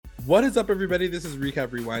What is up, everybody? This is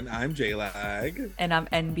Recap Rewind. I'm JLag. And I'm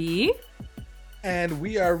NB. And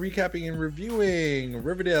we are recapping and reviewing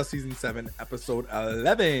Riverdale Season 7, Episode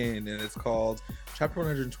 11. And it's called Chapter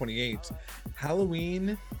 128,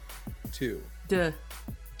 Halloween 2. Duh.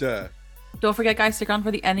 Duh. Don't forget, guys, stick around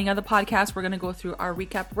for the ending of the podcast. We're going to go through our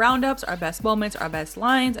recap roundups, our best moments, our best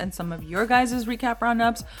lines, and some of your guys' recap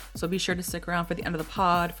roundups. So be sure to stick around for the end of the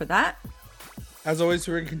pod for that. As always,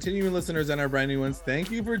 for our continuing listeners and our brand new ones, thank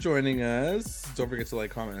you for joining us. Don't forget to like,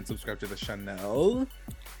 comment, and subscribe to the channel.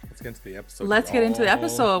 Let's get into the episode. Let's get into the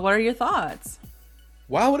episode. What are your thoughts?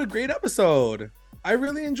 Wow, what a great episode. I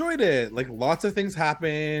really enjoyed it. Like, lots of things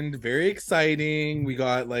happened. Very exciting. We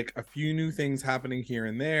got like a few new things happening here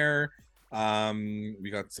and there. We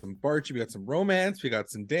got some Barchi, we got some romance, we got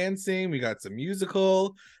some dancing, we got some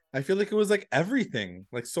musical. I feel like it was like everything.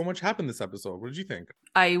 Like, so much happened this episode. What did you think?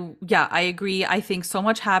 I agree. I think so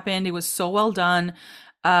much happened. It was so well done.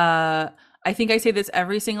 I think I say this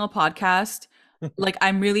every single podcast. Like,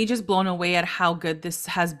 I'm really just blown away at how good this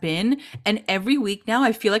has been. And every week now,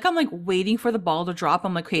 I feel like I'm like waiting for the ball to drop.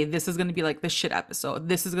 I'm like, okay, this is gonna be like the shit episode.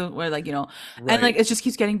 This is gonna where like, and Right. like it just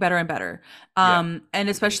keeps getting better and better. And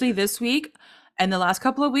especially this week and the last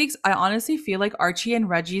couple of weeks, I honestly feel like Archie and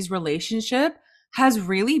Reggie's relationship has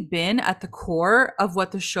really been at the core of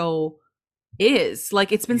what the show is.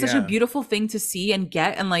 Like, it's been such a Yeah. beautiful thing to see and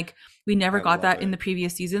get, and like we never I got love that in it. the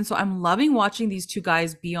previous season. So I'm loving watching these two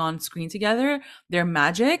guys be on screen together. They're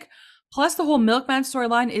magic. Plus the whole milkman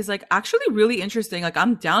storyline is like actually really interesting. Like,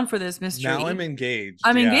 I'm down for this mystery. Now I'm engaged.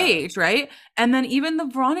 I'm Yeah. engaged, right? And then even the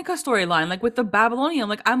Veronica storyline, like with the Babylonian,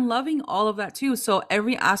 like I'm loving all of that too. So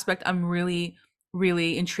every aspect, I'm really,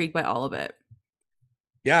 really intrigued by all of it.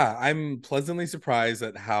 Yeah, I'm pleasantly surprised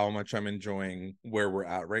at how much I'm enjoying where we're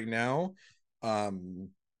at right now. Um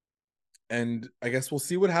and I guess we'll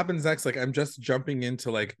see what happens next. Like, I'm just jumping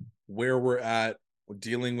into like where we're at,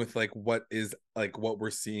 dealing with like what is like what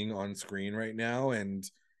we're seeing on screen right now, and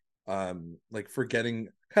like forgetting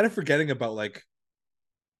about like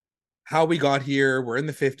how we got here. We're in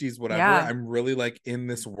the 50s, whatever. Yeah. I'm really like in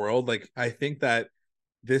this world. Like, I think that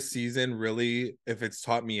this season really, if it's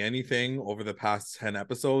taught me anything over the past 10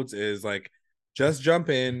 episodes, is like just jump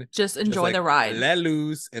in, Just enjoy like the ride. let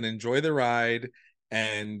loose and enjoy the ride,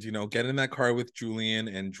 and get in that car with Julian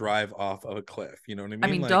and drive off of a cliff. You know what I mean? I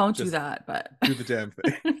mean, like, don't do just that, but do the damn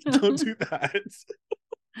thing. Don't do that.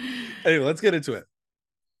 Anyway, let's get into it.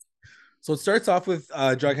 So it starts off with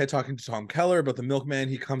Jughead talking to Tom Keller about the milkman.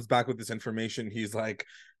 He comes back with this information. He's like,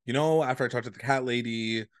 after I talked to the cat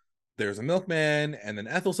lady, there's a milkman. And then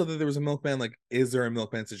Ethel said that there was a milkman. Like, is there a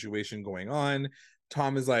milkman situation going on?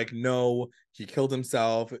 Tom is like, no, he killed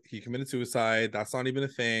himself. He committed suicide. That's not even a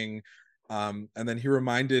thing. And then he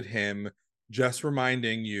reminded him, just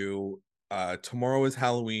reminding you, tomorrow is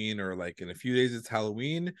Halloween, or like in a few days it's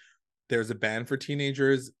Halloween. There's a ban for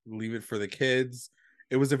teenagers. Leave it for the kids.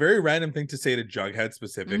 It was a very random thing to say to Jughead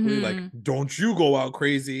specifically. Like, don't you go out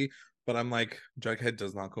crazy. But I'm like, Jughead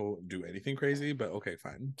does not go do anything crazy, but okay,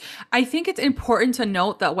 fine. I think it's important to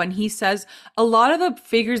note that when he says a lot of the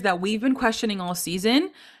figures that we've been questioning all season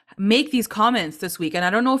make these comments this week. And I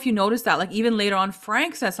don't know if you noticed that, like even later on,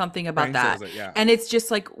 Frank says something about Frank that. says it, yeah. And it's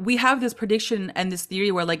just like, we have this prediction and this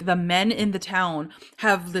theory where like the men in the town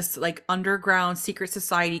have this like underground secret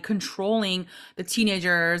society controlling the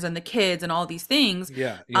teenagers and the kids and all these things.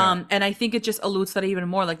 Yeah. And I think it just alludes to that even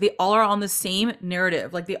more. Like, they all are on the same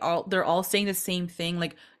narrative. Like they're all saying the same thing,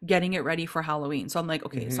 like getting it ready for Halloween. So I'm like,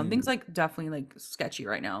 okay, something's like definitely like sketchy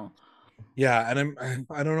right now. Yeah, and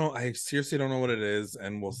I don't know. I seriously don't know what it is,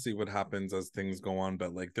 and we'll see what happens as things go on.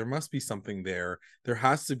 But like, there must be something there. There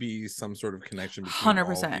has to be some sort of connection between all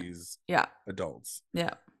 100%. these Yeah. adults.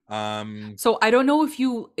 Yeah. Um, So I don't know if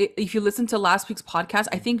you listened to last week's podcast.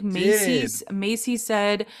 I think Macy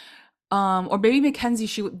said, or maybe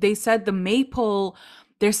Mackenzie, they said the maple,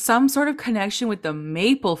 there's some sort of connection with the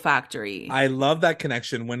maple factory. I love that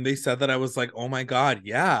connection. When they said that, I was like, oh my god,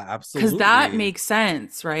 yeah, absolutely. Because that makes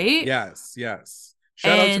sense, right? Yes.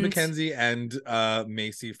 Shout out to Mackenzie and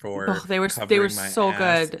Macy for they were so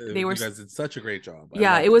good. You guys did such a great job.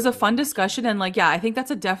 Yeah, it was a fun discussion, and like, yeah, I think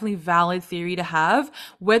that's a definitely valid theory to have,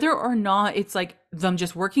 whether or not it's like them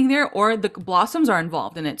just working there or the Blossoms are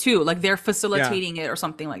involved in it too, like they're facilitating it or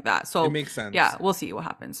something like that. So it makes sense. Yeah, we'll see what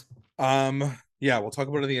happens. Yeah, we'll talk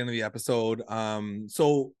about it at the end of the episode.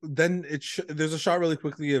 So then there's a shot really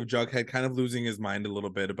quickly of Jughead kind of losing his mind a little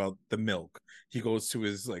bit about the milk. He goes to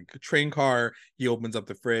his like train car, he opens up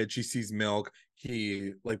the fridge, he sees milk,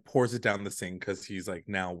 he like pours it down the sink because he's like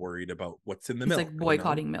now worried about what's in the milk. He's like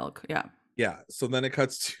boycotting milk. Yeah. Yeah. So then it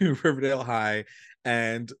cuts to Riverdale High,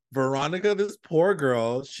 And Veronica, this poor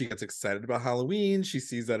girl, she gets excited about Halloween. She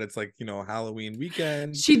sees that it's like, Halloween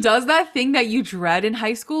weekend. She does that thing that you dread in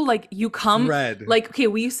high school. Like you come Dread. like okay,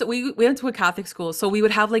 we went to a Catholic school, so we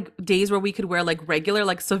would have like days where we could wear like regular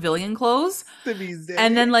like civilian clothes. Civies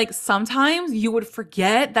And Day. then like sometimes you would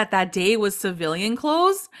forget that that day was civilian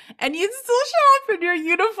clothes and you'd still show up in your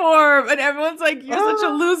uniform and everyone's like you're such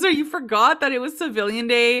a Ah, loser. You forgot that it was civilian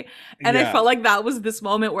day. And I yeah. felt like that was this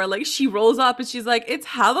moment where like she rolls up and she's like it's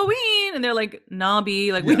Halloween and they're like nah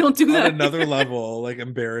B, like we Yeah. don't do On that another here. level, like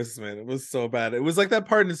embarrassment. It was so bad. It was like that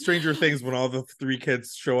part in Stranger Things when all the three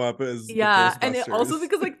kids show up as the Yeah, and it also Ghostbusters.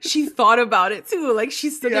 because like she thought about it too. Like she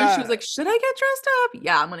stood there and she was Yeah. like, "Should I get dressed up?"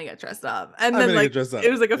 Yeah, I'm gonna get dressed up. And I'm then gonna like get dressed it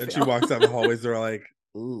up. was like a And she fail. walks down the hallways, they're like,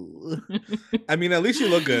 ooh. I mean, at least she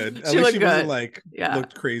looked good. At She least looked she wasn't good. like Yeah.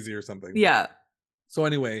 looked crazy or something. Yeah. So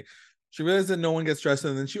anyway, she realizes that no one gets dressed,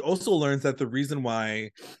 and then she also learns that the reason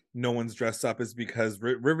why no one's dressed up is because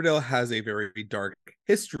Riverdale has a very dark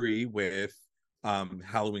history with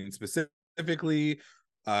Halloween specifically.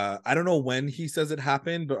 I don't know when he says it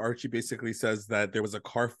happened, but Archie basically says that there was a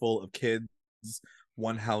car full of kids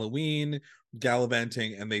one Halloween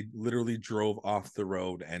gallivanting, and they literally drove off the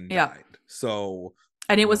road and Yeah. died. So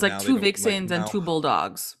And it was like now they two don't like vixens and now. two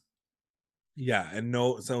bulldogs, Yeah, and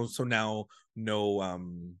no, so now no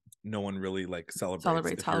no one really like celebrates.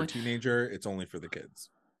 celebrates If you're a Halloween. teenager, it's only for the kids.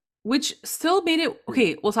 Which still made it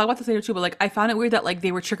okay, we'll talk about this later too, but like I found it weird that like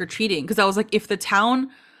they were trick-or-treating because I was like, if the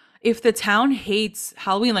town hates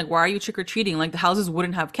Halloween, like why are you trick-or-treating? Like the houses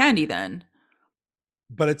wouldn't have candy then.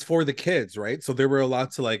 But it's for the kids, right? So they were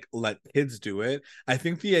allowed to like let kids do it. I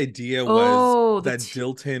think the idea was Oh, that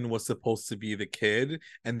Dilton was supposed to be the kid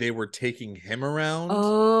and they were taking him around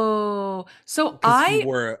oh. So because he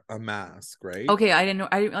wore a mask, right? okay, I didn't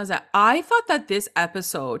realize that. I thought that this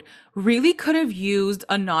episode really could have used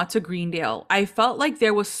a nod to Greendale. I felt like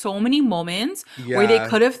there was so many moments where they Yeah.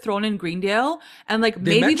 could have thrown in Greendale and like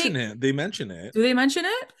They maybe mention they it. They mention it. do they mention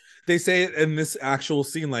it? They say it in this actual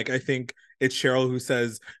scene. Like I think it's Cheryl who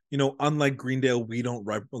says, unlike Greendale, we don't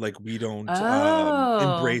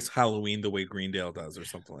Oh. embrace Halloween the way Greendale does, or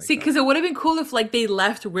something like See, that. because it would have been cool if like they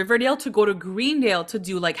left Riverdale to go to Greendale to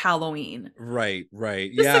do like Halloween. Right,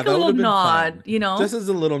 right. Just Yeah, like a that would little have been nod, fun. you know? Just as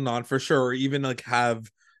a little nod for sure. Or even like have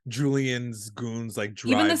Julian's goons like Even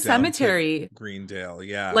the drive down to cemetery. Greendale. Like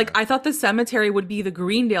Yeah. I thought the cemetery would be the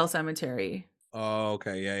Greendale cemetery. Oh,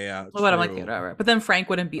 okay. Yeah, yeah. But I'm like, okay, True. whatever. But then Frank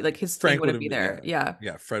wouldn't be like his thing Frank would wouldn't have be been, there. yeah.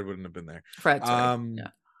 Yeah. Yeah, Fred wouldn't have been there. Fred, sorry. Um Yeah.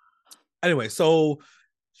 anyway, so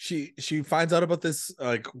she finds out about this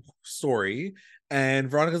like story, and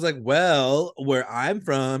Veronica's like, well, where I'm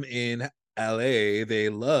from in LA, they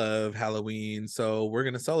love Halloween, so we're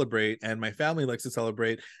gonna celebrate, and my family likes to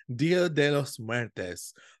celebrate Dia de los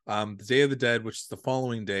Muertes, the Day of the Dead, which is the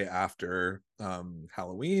following day after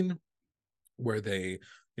Halloween, where they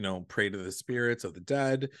pray to the spirits of the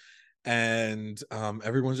dead. And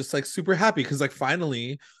everyone's just like super happy because like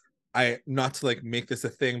finally, I not to like make this a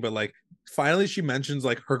thing, but like finally she mentions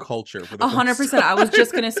like her culture for the first 100%. I was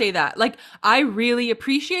just time. gonna say that. Like, I really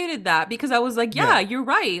appreciated that because I was like, yeah, Yeah. you're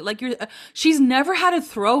right. Like, she's never had a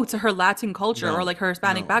throw to her Latin culture or No, like her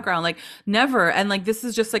Hispanic no. background. Like, never. And like, this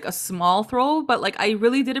is just like a small throw, but like, I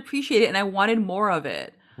really did appreciate it and I wanted more of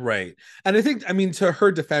it. Right. And I think, I mean, to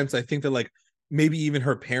her defense, I think that like maybe even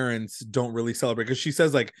her parents don't really celebrate because she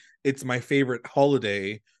says like it's my favorite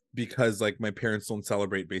holiday because like my parents don't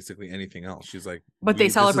celebrate basically anything else. She's like, But they we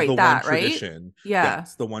this is the celebrate one that, right? tradition. Yeah, Yeah.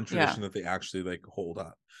 it's the one Yeah. tradition that they actually like hold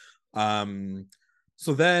up. Um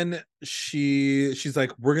so then she's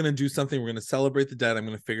like, we're gonna do something, we're gonna celebrate the dead, I'm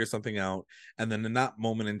gonna figure something out. And then in that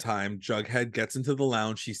moment in time, Jughead gets into the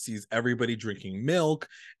lounge, he sees everybody drinking milk,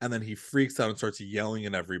 and then he freaks out and starts yelling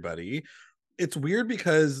at everybody. It's weird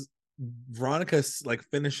because Veronica like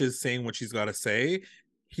finishes saying what she's got to say.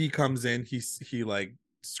 He comes in, he like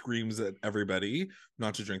screams at everybody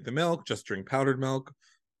not to drink the milk, just drink powdered milk.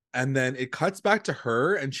 And then it cuts back to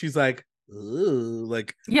her and she's like, ooh,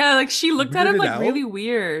 like Yeah. Like, she looked at him weirded like out. really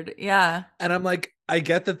weird. Yeah. And I'm like, I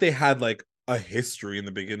get that they had like a history in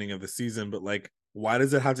the beginning of the season, but like, why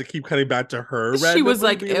does it have to keep cutting back to her She was randomly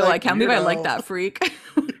like, being ew, I like can't believe I like weirdo? that freak.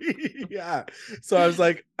 Yeah. So I was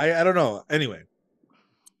like, I don't know. Anyway,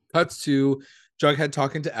 cuts to Jughead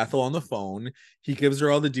talking to Ethel on the phone. He gives her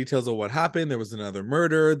all the details of what happened. There was another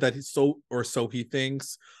murder that so he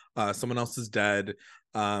thinks. Someone else is dead.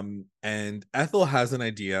 And Ethel has an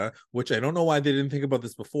idea, which I don't know why they didn't think about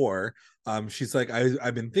this before. She's like,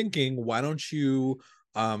 I've been thinking, why don't you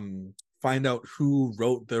find out who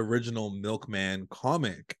wrote the original Milkman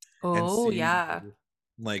comic and Oh, see yeah.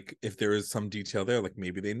 like if there is some detail there, like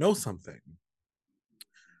maybe they know something.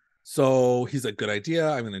 So he's like, good idea.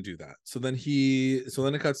 I'm gonna do that. So then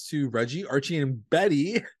it cuts to Reggie, Archie, and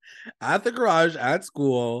Betty at the garage at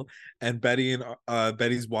school. And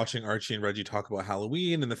Betty's watching Archie and Reggie talk about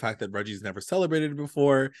Halloween and the fact that Reggie's never celebrated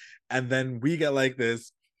before. And then we get like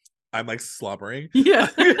this. I'm like slobbering. Yeah.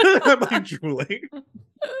 I'm like drooling.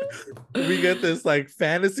 We get this like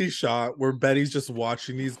fantasy shot where Betty's just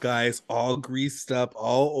watching these guys all greased up,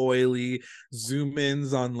 all oily, zoom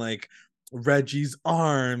ins on like Reggie's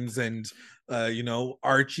arms and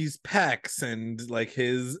Archie's pecs and like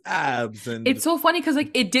his abs. And It's so funny because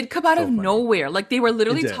like it did come out so of funny. nowhere. Like they were It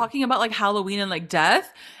literally did. talking about like Halloween and like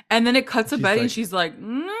death, and then it cuts to She's Betty and like, she's like,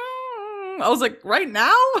 I was like, right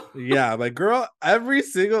now? yeah, like girl, every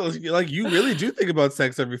single like you really do think about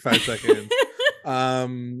sex every 5 seconds. But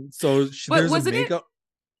There's a wasn't it? makeup.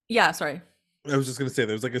 Yeah, sorry. I was just gonna say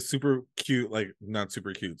there's like a super cute, like not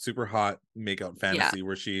super cute, super hot makeout Yeah, fantasy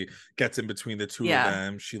where she gets in between the two of yeah.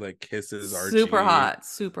 them. She like kisses Super Archie, hot,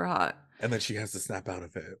 super hot. and then she has to snap out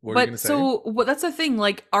of it. What are you gonna But say? so what that's the thing,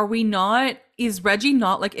 like, are we not is Reggie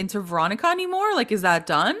not like into Veronica anymore? Like, is that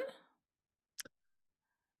done?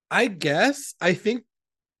 I guess I think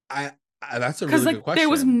that's a Because really good like question.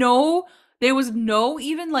 there was no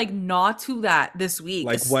even like not to that this week.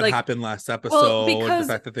 Like It's what like, happened last well, episode, the because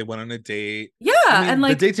fact that they went on a date. I yeah, and mean, the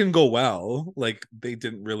like date didn't go well. Like they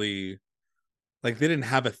didn't really like they didn't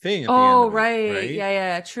have a thing at the end oh, of it, right. right? Yeah,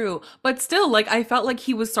 yeah, yeah, true. But still, like I felt like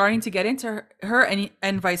he was starting to get into her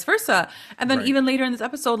and vice versa. And then Right. even later in this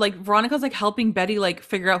episode, like Veronica's like helping Betty like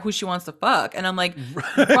figure out who she wants to fuck. And I'm like,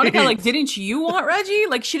 Veronica, Right. like, didn't you want Reggie?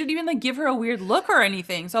 Like she didn't even like give her a weird look or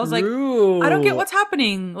anything. So I was like, I don't get True. what's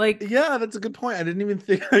happening. Like, Yeah, that's a good point. I didn't even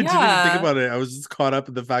think yeah. about it. I was just caught up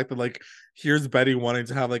in the fact that like here's Betty wanting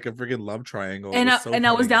to have like a freaking love triangle. It was so And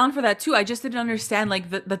I was funny. down for that too. I just didn't understand like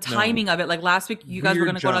the No. timing of it. Like last week, you guys were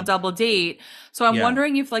Weird gonna go on a jump. double date, so I'm Yeah.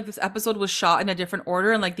 wondering if like this episode was shot in a different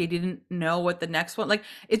order and like they didn't know what the next one. Like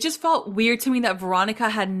it just felt weird to me that Veronica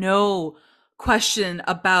had no question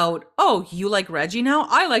about, oh, you like Reggie now?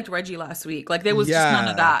 I liked Reggie last week. Like there was just none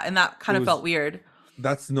of Yeah. that, and that It kind of felt was weird.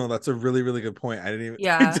 that's a really, really good point. I didn't even I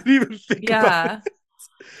Yeah, didn't even think about it. yeah.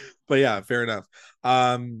 But yeah, fair enough.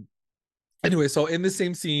 Um Anyway, so in the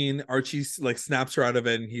same scene, Archie like snaps her out of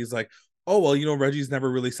it, and he's like, "Oh well, Reggie's never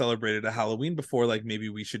really celebrated a Halloween before. Like maybe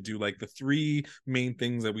we should do like the three main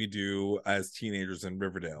things that we do as teenagers in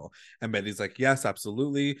Riverdale." And Betty's like, "Yes,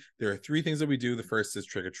 absolutely. There are three things that we do. The first is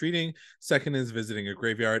trick or treating. Second is visiting a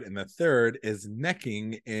graveyard, and the third is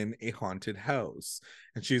necking in a haunted house."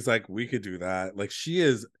 And she's like, "We could do that." Like she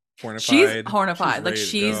is She's hornified. She's hornified. Like ready to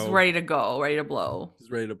she's go. ready to go, ready to blow.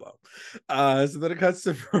 She's ready to blow. So then it cuts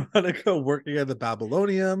to Veronica working at the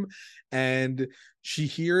Babylonium, and she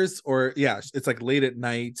hears, or yeah, it's like late at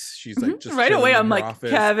night. She's like just Right away, chilling in I'm her like,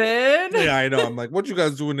 office. Kevin. Yeah, I know. I'm like, what you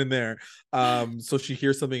guys doing in there? So she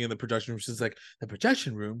hears something in the projection room. She's like, the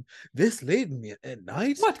projection room this late at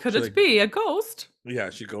night. What could She it like, be? A ghost?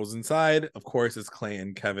 yeah, she goes inside. Of course, it's Clay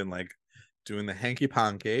and Kevin like doing the hanky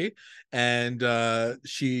panky, and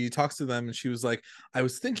she talks to them, and she was like, I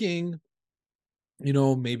was thinking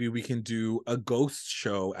maybe we can do a ghost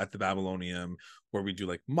show at the Babylonium where we do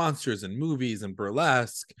like monsters and movies and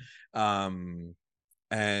burlesque.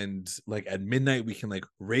 And like at midnight we can like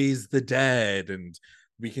raise the dead, and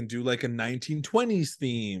we can do like a 1920s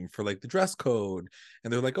theme for like the dress code.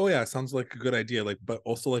 And they're like, oh yeah, sounds like a good idea. Like, but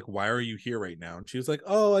also like, why are you here right now? And she was like,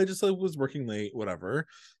 oh, I just like was working late, whatever.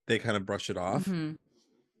 They kind of brush it off. Hmm.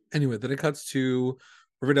 Anyway, then it cuts to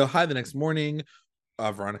Riverdale High the next morning.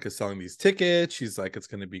 Veronica's selling these tickets. She's like, it's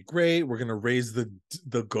gonna be great. We're gonna raise the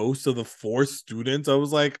ghost of the four students. I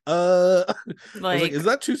was like, I was like, is Like,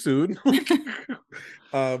 that too soon?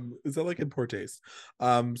 Is that like in poor taste?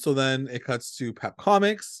 So then it cuts to Pep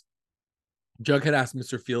Comics. Jughead asked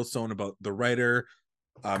Mr. Fieldstone about the writer.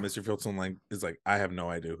 Mr. Fieldstone like is like, I have no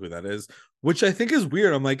idea who that is, which I think is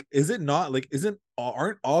weird. I'm like, is it not like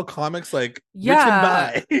aren't all comics like written yeah.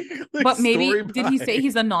 by like But maybe story did he say by?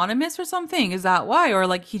 he's anonymous or something? Is that why? Or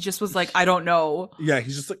like he just was like, I don't know. Yeah,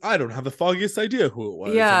 he's just like, I don't have the foggiest idea who it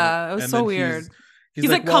was. Yeah, it was And so then weird. he's He's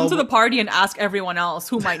like, like, come well, to the party and ask everyone else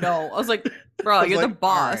who might know. I was like, I bro, was you're the like, all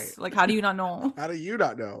right, boss. Like, how do you not know? how do you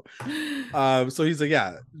not know? So he's like,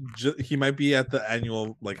 yeah, he might be at the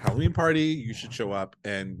annual like Halloween party. You should show up,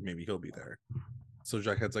 and maybe he'll be there. So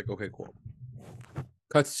Jughead's like, okay, cool.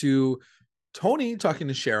 Cuts to Tony talking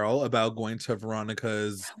to Cheryl about going to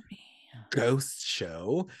Veronica's ghost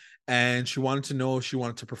show, and she wanted to know if she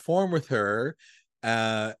wanted to perform with her,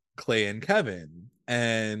 Clay and Kevin.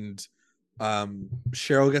 And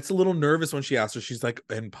Cheryl gets a little nervous when she asks her. She's like,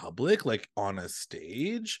 in public, like on a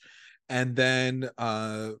stage. And then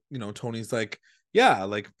Tony's like, yeah,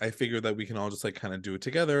 like I figured that we can all just like kind of do it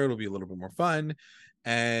together. It'll be a little bit more fun.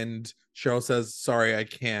 And Cheryl says, sorry, I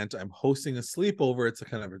can't. I'm hosting a sleepover. It's a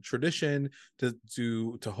kind of a tradition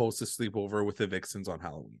to host a sleepover with the Vixens on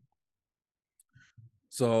Halloween.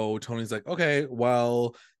 So Tony's like, okay,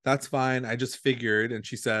 well, that's fine. I just figured. And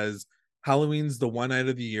she says, Halloween's the one night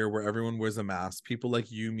of the year where everyone wears a mask. People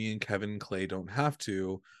like you, me, and Kevin and Clay don't have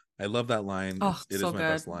to. I love that line. Oh, It so is my good.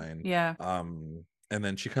 best line. Yeah. And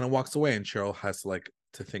then she kind of walks away, and Cheryl has to like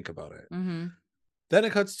to think about it. Mm-hmm. Then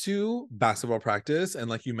it cuts to basketball practice. And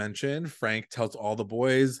like you mentioned, Frank tells all the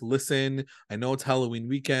boys, listen, I know it's Halloween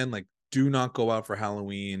weekend. Like, do not go out for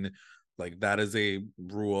Halloween. Like, that is a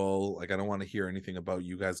rule. Like, I don't want to hear anything about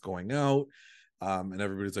you guys going out. And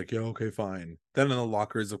everybody's like, yeah, okay, fine. Then in the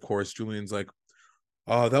lockers, of course, Julian's like,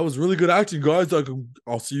 that was really good acting, guys. Like,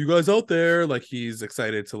 I'll see you guys out there. Like, he's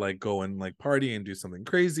excited to like go and like party and do something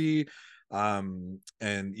crazy. And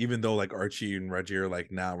even though like Archie and Reggie are like,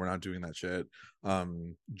 nah, we're not doing that shit.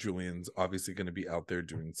 Julian's obviously going to be out there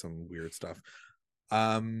doing some weird stuff.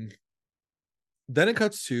 Then it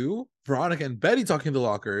cuts to Veronica and Betty talking in the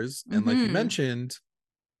lockers, and like you Mm-hmm. mentioned,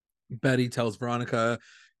 Betty tells Veronica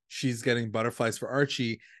she's getting butterflies for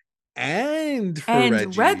Archie and for And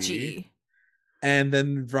Reggie. Reggie, And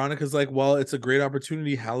then Veronica's like, well, it's a great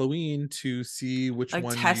opportunity, Halloween, to see which like,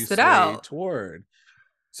 one you test it sway out. toward.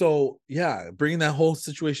 So yeah, bringing that whole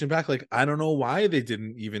situation back, like I don't know why they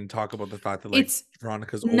didn't even talk about the fact that like It's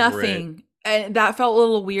Veronica's over it. nothing. And that felt a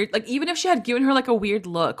little weird. Like, even if she had given her like a weird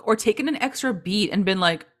look or taken an extra beat and been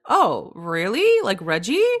like, oh, really? Like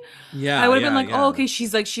Reggie? I Yeah, would have been yeah, like, oh, yeah. okay,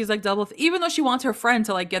 she's like double, even though she wants her friend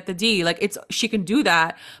to like get the D, like it's she can do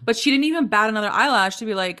that, but she didn't even bat another eyelash to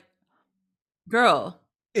be like, girl,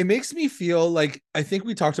 It makes me feel like I think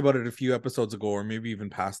we talked about it a few episodes ago, or maybe even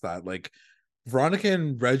past that. Like Veronica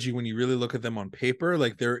and Reggie, when you really look at them on paper,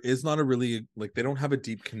 like there is not a really like they don't have a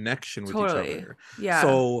deep connection with each totally, other. yeah,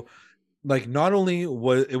 So like not only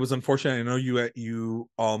was it was unfortunate, I know you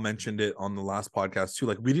all mentioned it on the last podcast too,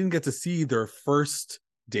 like we didn't get to see their first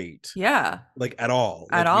date yeah, like at all.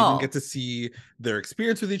 at Like we didn't get all, to see their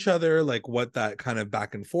experience with each other, like what that kind of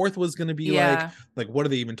back and forth was going to be yeah, like what are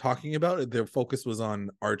they even talking about. Their focus was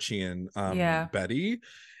on Archie and yeah. Betty,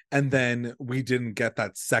 and then we didn't get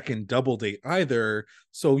that second double date either.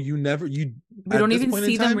 So you We at don't this even point in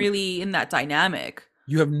see them time really in that dynamic.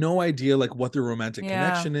 you have no idea like what their romantic Yeah.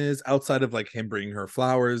 connection is outside of like him bringing her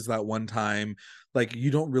flowers that one time. Like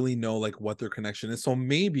you don't really know like what their connection is. So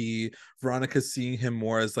maybe Veronica's seeing him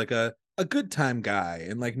more as like a good time guy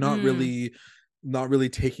and like Mm. not really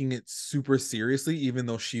taking it super seriously, even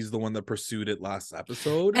though she's the one that pursued it last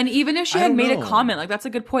episode. And even if she I had don't made a know. comment, like that's a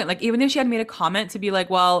good point. Like even if she had made a comment to be like,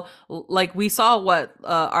 well, like we saw what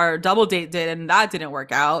our double date did and that didn't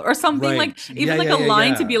work out or something, like Right. even Yeah, like yeah, a yeah,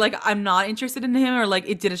 line to be yeah. like, I'm not interested in him or like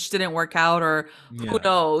just didn't work out or who Yeah.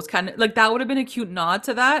 knows, kind of like that would have been a cute nod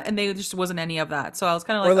to that. And they just wasn't any of that. So I was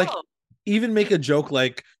kind of Or like, like oh, even make a joke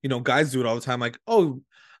like, guys do it all the time, like, oh,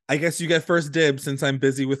 I guess you get first dibs since I'm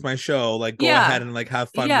busy with my show. Like, go ahead yeah, and like have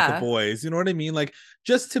fun with the yeah, boys. You know what I mean? Like,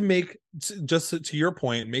 just to make, just to your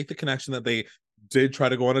point, make the connection that they did try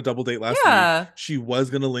to go on a double date last week. yeah, She was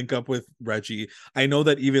going to link up with Reggie. I know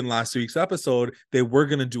that even last week's episode, they were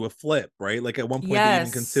going to do a flip, right? Like, at one point, they even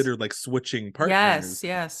yes, considered like switching partners. yes,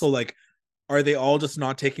 yes, So, like, are they all just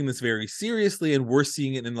not taking this very seriously? And we're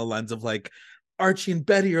seeing it in the lens of like, Archie and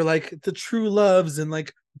Betty are like the true loves, and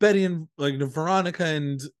like Betty and like Veronica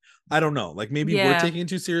and I don't know, like maybe we're yeah, taking it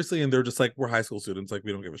too seriously and they're just like we're high school students, like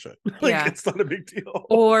we don't give a shit. Like yeah. it's not a big deal.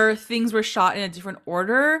 Or things were shot in a different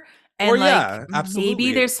order Or and like yeah, maybe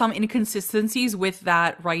absolutely. there's some inconsistencies with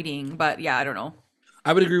that writing, but yeah, I don't know.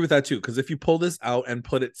 I would agree with that too, because if you pull this out and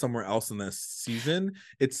put it somewhere else in this season,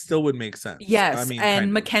 it still would make sense. I Yes, mean, and kind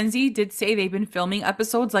of. Mackenzie did say they've been filming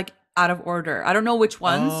episodes like out of order. I don't know which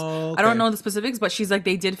ones. Oh, I don't okay. know the specifics, but she's like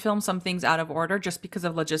they did film some things out of order just because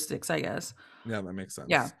of logistics, I guess. Yeah, that makes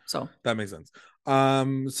Yeah, sense. so That makes sense.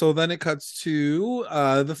 So then it cuts to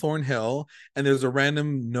the Thornhill, and there's a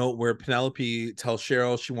random note where Penelope tells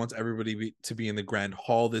Cheryl she wants everybody to be in the grand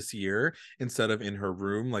hall this year instead of in her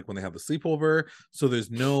room, like when they have the sleepover. So there's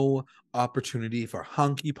no opportunity for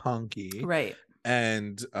honky ponky right.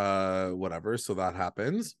 and whatever. So that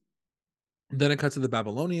happens. Then it cuts to the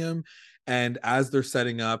Babylonium, and as they're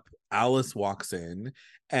setting up, Alice walks in,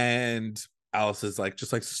 and Alice is like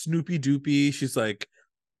just like Snoopy Doopy. She's like,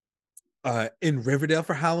 in Riverdale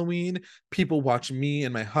for Halloween, people watch me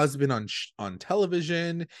and my husband on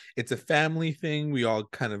television. It's a family thing. We all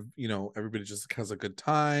kind of, everybody just has a good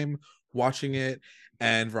time watching it.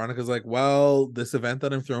 And Veronica's like, well, this event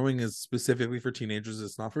that I'm throwing is specifically for teenagers.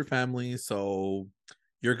 It's not for families. So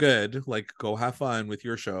you're good. Like, go have fun with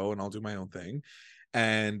your show, and I'll do my own thing.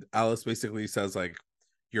 And Alice basically says, like,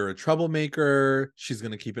 you're a troublemaker. She's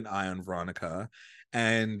gonna keep an eye on Veronica.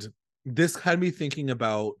 And this had me thinking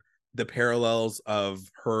about the parallels of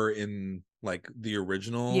her in like the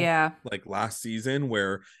original, Yeah. like last season,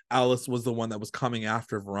 where Alice was the one that was coming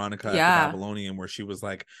after Veronica at the Yeah. Babylonian, where she was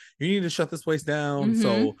like, you need to shut this place down. Mm-hmm.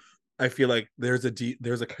 So I feel like there's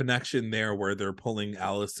a connection there where they're pulling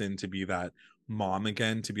Alice in to be that mom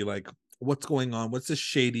again, to be like, what's going on? What's this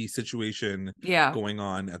shady situation Yeah. going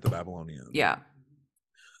on at the Babylonian? Yeah.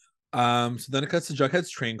 So then it cuts to Jughead's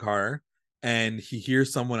train car, and he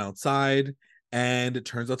hears someone outside, and it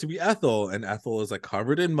turns out to be Ethel, and Ethel is like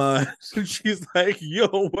covered in mud, and she's like,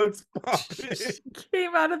 "Yo, what's poppin'?"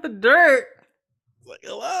 Came out of the dirt. Like,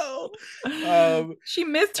 hello. She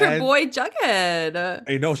missed her And boy Jughead.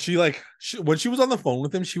 I know when she was on the phone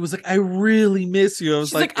with him, she was like, "I really miss you." I was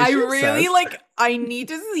She's like, "Is I she really obsessed?" like, I need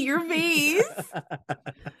to see your face.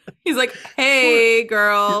 He's like, hey,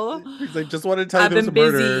 girl. He's like, "Just wanted to tell you I've there was been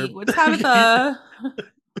a murder." busy. What's Tabitha?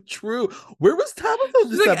 True. Where was Tabitha She's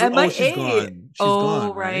this like, episode? Oh, she's MIA. gone. She's Oh,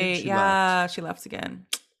 gone, right? right. She left. Yeah, she left again.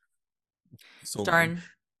 So lame. Darn.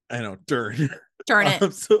 I know, darn. Darn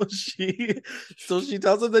it. So she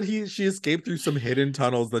tells him that she escaped through some hidden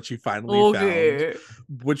tunnels that she finally found, Okay.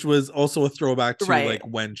 which was also a throwback to Right. like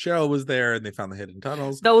when Cheryl was there and they found the hidden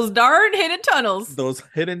tunnels. Those darn hidden tunnels. Those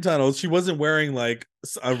hidden tunnels. She wasn't wearing like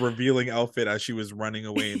a revealing outfit as she was running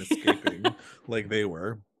away and escaping like they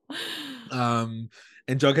were.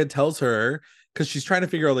 And Jughead tells her, because she's trying to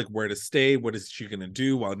figure out like where to stay, what is she gonna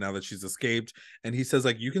do while now that she's escaped, and he says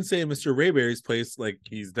like, you can stay at Mr. Rayberry's place, like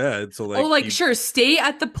he's dead, so like, Oh, like, sure, stay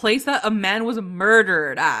at the place that a man was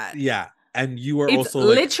murdered at. yeah, and you are It's also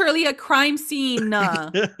like, literally a crime scene.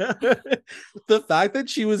 the fact that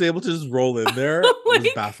she was able to just roll in there was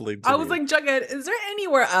Like, baffling to I me. was like, Jughead, is there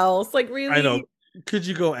anywhere else? Like, really? I know, could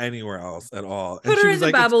you go anywhere else at all? Put And she her was in the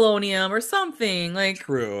like, Babylonium or something. Like,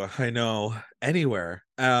 true, I know, anywhere.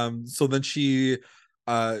 So then she's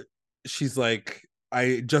like,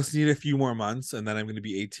 I just need a few more months and then I'm going to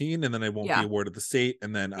be 18 and then I won't be yeah, awarded the state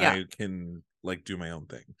and then yeah. I can like do my own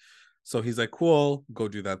thing. So he's like, cool, go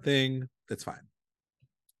do that thing. That's fine.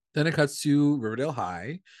 Then it cuts to Riverdale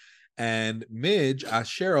High, and Midge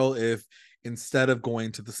asks Cheryl if instead of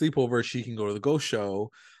going to the sleepover, she can go to the ghost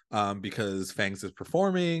show, because Fangs is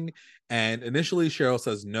performing. And initially Cheryl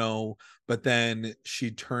says no, but then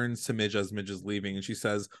she turns to Midge as Midge is leaving and she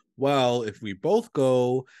says, well, if we both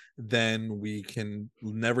go, then we can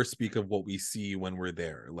never speak of what we see when we're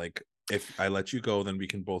there. Like, if I let you go, then we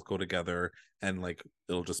can both go together and like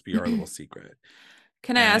it'll just be our little secret.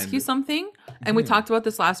 Can I ask you something? And we Mhm. talked about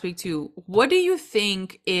this last week too. What do you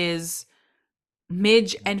think is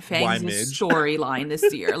Midge and Why Fangs' Midge? storyline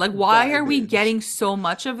this year? Like, why are we Midge? getting so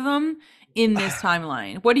much of them in this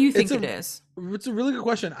timeline? What do you think it is? It's a really good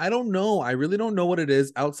question. I don't know. I really don't know what it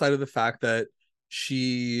is outside of the fact that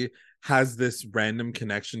she has this random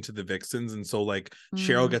connection to the Vixens, and so like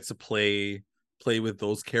Cheryl Mm, gets to play with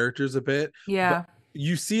those characters a bit. But yeah.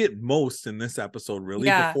 you see it most in this episode, really.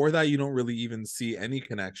 Yeah. Before that, you don't really even see any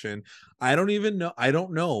connection. I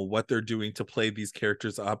don't know what they're doing to play these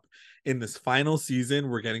characters up in this final season.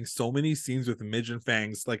 We're getting so many scenes with Midge and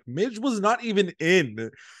Fangs. Like, Midge was not even in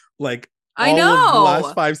like I all of the last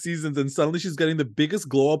know. 5 seasons, and suddenly she's getting the biggest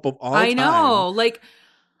glow up of all I time. know. Like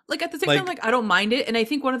at the same time, Like, like I don't mind it. And I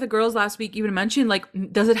think one of the girls last week even mentioned, like,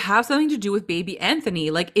 does it have something to do with baby Anthony?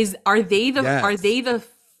 Like, are they yes, the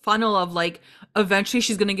funnel of like eventually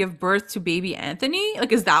she's gonna give birth to baby Anthony?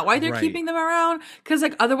 Like, is that why they're right, keeping them around? Because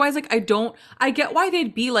like otherwise, like I get why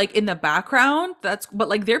they'd be like in the background. But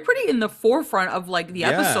like they're pretty in the forefront of like the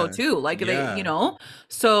episode yeah, too. Like they, yeah,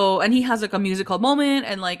 So and he has like a musical moment,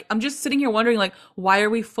 and like I'm just sitting here wondering, like, why are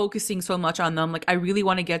we focusing so much on them? Like I really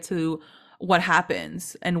want to get to what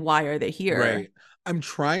happens and why are they here. right. I'm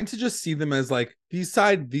trying to just see them as like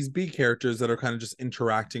these B characters that are kind of just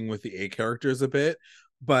interacting with the A characters a bit,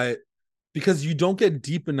 but because you don't get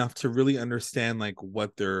deep enough to really understand like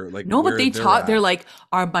what they're like, No, but where they're they're at. like,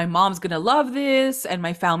 are my mom's gonna love this and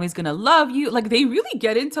my family's gonna love you? Like they really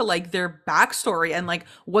get into like their backstory and like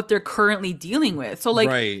what they're currently dealing with. So like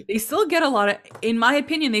Right. they still get a lot of, in my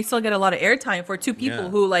opinion, they still get a lot of airtime for two people Yeah.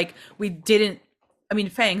 who like we didn't. I mean,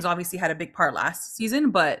 Fangs obviously had a big part last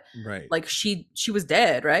season, but Right. like she was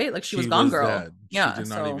dead, right? Like she was She gone was girl. dead. She Yeah. did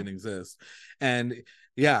not So even exist. And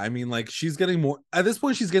yeah, I mean, like, she's getting more at this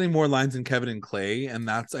point, she's getting more lines than Kevin and Clay. And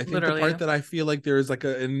that's, I think, the part literally, that I feel like there is like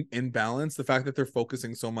an imbalance. The fact that they're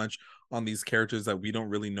focusing so much on these characters that we don't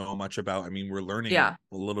really know much about. I mean, we're learning yeah.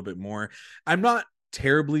 a little bit more. I'm not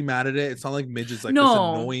terribly mad at it. It's not like Midge is like this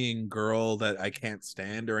No, annoying girl that I can't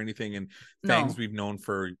stand or anything, and Fangs no. we've known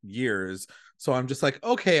for years. So I'm just like,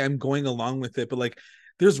 okay, I'm going along with it. But like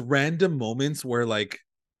there's random moments where like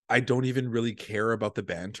I don't even really care about the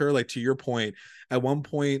banter. Like to your point, at one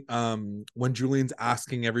point, when Julian's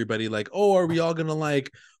asking everybody, like, oh, are we all gonna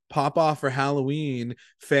like pop off for Halloween?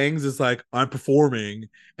 Fangs is like, I'm performing,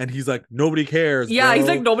 and he's like, nobody cares, Yeah, he's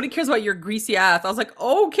like, bro. nobody cares about your greasy ass. I was like, I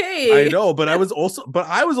okay. know, but I was also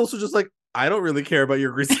just like, I don't really care about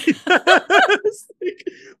your greasy ass.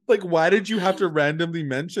 Like, why did you have to randomly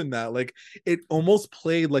mention that? Like, it almost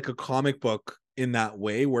played like a comic book in that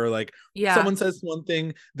way, where like Yeah. someone says one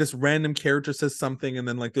thing, this random character says something, and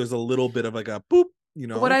then like there's a little bit of like a boop, you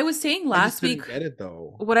What know? I was saying I just last week didn't get it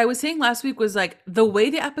though. what I was saying last week was like the way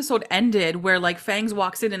the episode ended, where like Fangs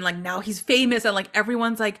walks in and like now he's famous and like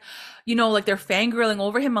everyone's like, like they're fangirling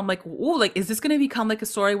over him. I'm like, oh, like is this gonna become like a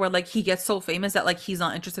story where like he gets so famous that like he's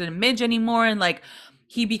not interested in Midge anymore and like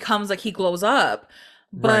he becomes like he glows up?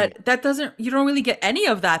 Right. But you don't really get any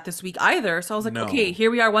of that this week either. So I was like, okay, No.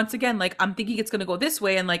 here we are once again. Like I'm thinking it's gonna go this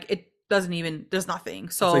way and like it doesn't even, there's nothing.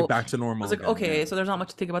 It's like So back to I was normal like, again. Yeah. okay, so there's not much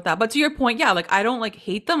to think about that. But to your point, yeah, like I don't like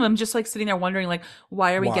hate them. I'm just like sitting there wondering, like,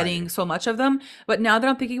 why are we Why? getting so much of them? But now that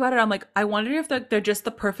I'm thinking about it, I'm like, I wonder if they're just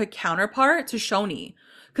the perfect counterpart to Shoni.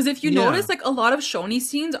 Because if you Yeah. notice, like a lot of Shoni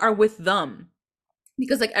scenes are with them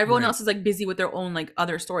because like everyone Right. else is like busy with their own like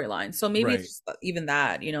other storylines. So maybe it's Right. just even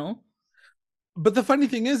that. But the funny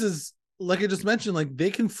thing is like I just mentioned, like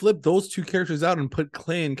they can flip those two characters out and put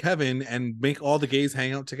Clay and Kevin and make all the gays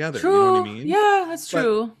hang out together. You know what I True. mean? Yeah, that's But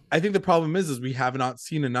true. I think the problem is we have not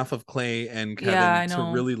seen enough of Clay and Yeah, Kevin I to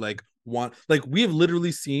know. really like want, like we have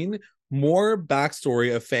literally seen more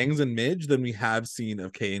backstory of Fangs and Midge than we have seen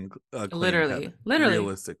of Clay and Literally. Kevin, Literally.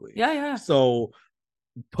 realistically. Yeah, yeah. So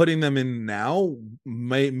putting them in now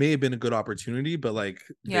may have been a good opportunity, but like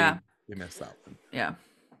Yeah. they missed that one. Yeah.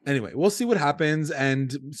 Anyway, we'll see what happens.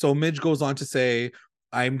 And so Midge goes on to say,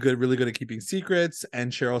 I'm good, really good at keeping secrets.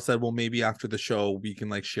 And Cheryl said, well, maybe after the show, we can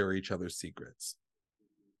like share each other's secrets.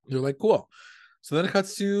 They're like, cool. So then it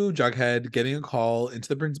cuts to Jughead getting a call into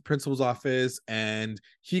the principal's office, and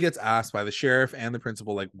he gets asked by the sheriff and the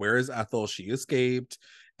principal, like, where is Ethel? She escaped.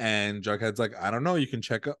 And Jughead's like, I don't know. You can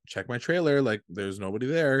check my trailer. Like, there's nobody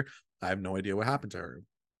there. I have no idea what happened to her.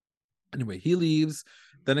 Anyway, he leaves.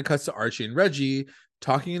 Then it cuts to Archie and Reggie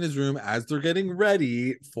talking in his room as they're getting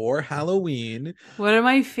ready for Halloween. One of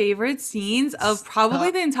my favorite scenes of probably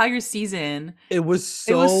So, the entire season. it was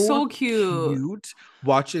It was so so cute. cute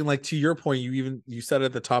watching, like to your point, you said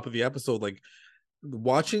at the top of the episode, like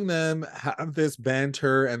watching them have this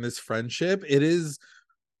banter and this friendship. It is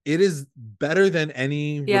better than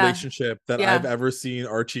any Yeah. relationship that I've Yeah. ever seen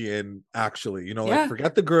Archie in, actually. Like Yeah.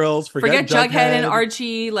 forget the girls, forget Forget Jughead and Jughead.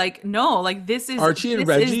 Archie. Like, no, like Archie and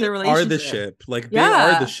this is Reggie the are the relationship. ship. Like they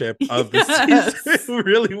are the Yeah. ship of the season, Yes.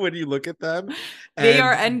 really, when you look at them. They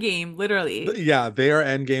are And endgame, literally. yeah, they are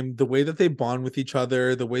endgame. The way that they bond with each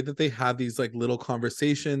other, the way that they have these like little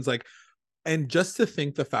conversations, like, and just to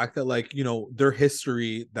think the fact that like their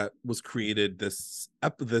history that was created this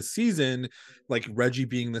season, like Reggie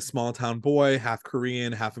being the small town boy, half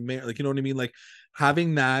Korean, half American, like, you know what I mean, like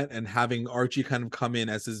having that and having Archie kind of come in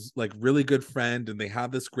as his like really good friend, and they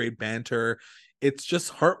have this great banter. It's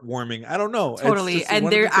just heartwarming. I don't know, it's Totally. just And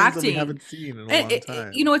one of they're the things that we acting. haven't seen in a And long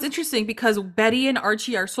time. it's interesting because Betty and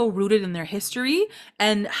Archie are so rooted in their history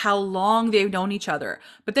and how long they've known each other.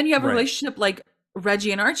 But then you have a Right. relationship like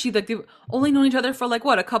Reggie and Archie, like they've only known each other for like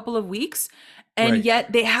what, a couple of weeks, and Right.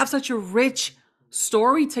 yet they have such a rich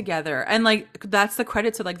story together. And like that's the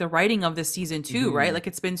credit to like the writing of this season too, right? Hmm. Like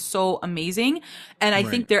it's been so amazing. And I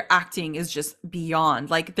think Right. their acting is just beyond.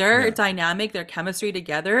 Like their Yeah. dynamic, their chemistry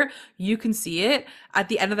together, you can see it at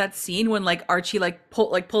the end of that scene when like Archie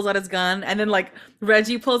pulls out his gun and then like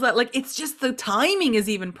Reggie pulls out, like it's just the timing is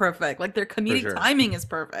even perfect. Like their For comedic sure. timing is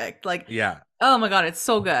perfect. Like, Yeah. oh my God, it's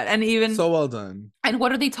so good. And even So well done. and what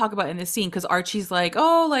do they talk about in this scene? Because Archie's like,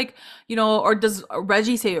 oh, like, or does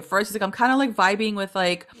Reggie say it first? He's like, I'm kind of like vibing with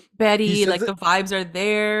like He Betty, says like it. the vibes are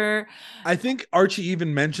there. I think Archie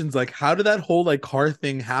even mentions like, how did that whole like car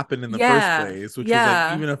thing happen in the first Yeah. place, which was like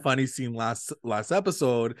Yeah. even a funny scene last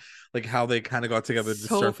episode, like how they kind of got together to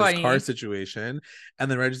So start this car funny. situation.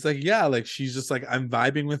 And then Reggie's like, yeah, like she's just like, I'm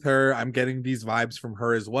vibing with her, I'm getting these vibes from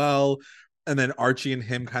her as well. And then Archie and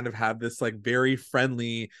him kind of have this like very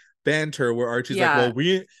friendly banter where Archie's like, well,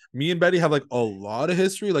 Yeah. me and Betty have like a lot of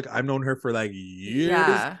history, like I've known her for like years.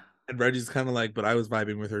 Yeah. And Reggie's kind of like, but I was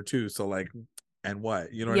vibing with her too, so like, and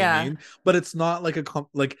what, you know what I Yeah. mean? But it's not like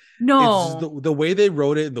like it's just No. the way they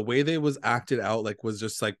wrote it and the way they was acted out, like was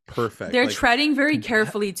just like perfect. They're Like treading very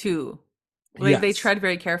carefully too. They Yes. tread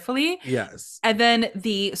very carefully. Yes. And then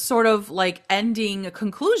the sort of like ending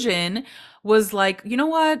conclusion was like, you know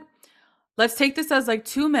what? Let's take this as like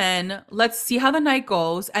two men. Let's see how the night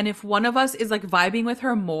goes. And if one of us is like vibing with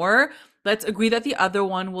her more, let's agree that the other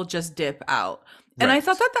one will just dip out. And I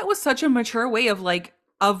thought Right. that that was such a mature way of like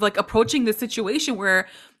approaching the situation where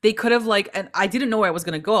they could have like, and I didn't know where I was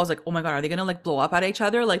gonna go. I was like, oh my god, are they gonna like blow up at each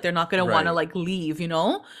other? Like they're not gonna want to Right. like leave, you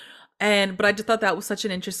know? And but I just thought that was such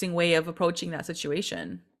an interesting way of approaching that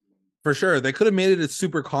situation. For sure. They could have made it a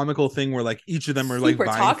super comical thing where like each of them are like Super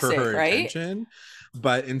vying for toxic, her right? attention.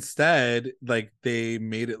 But instead, like they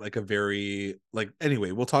made it like a very like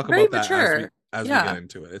anyway, we'll talk Very about that mature. as we get Yeah.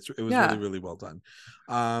 into it. It was really, Yeah. really well done.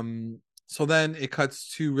 So then it cuts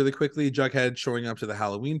to really quickly Jughead showing up to the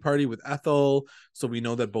Halloween party with Ethel. So we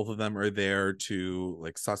know that both of them are there to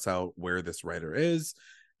like suss out where this writer is.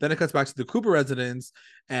 Then it cuts back to the Cooper residence,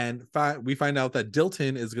 and we find out that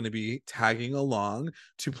Dilton is going to be tagging along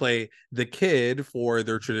to play the kid for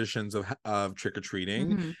their traditions of trick or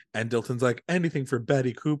treating. Hmm. And Dilton's like, anything for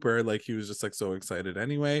Betty Cooper. Like he was just like so excited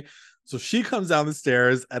anyway. So she comes down the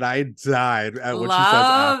stairs, and I died at what she says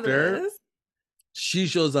Love after. this. She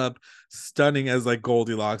shows up stunning as like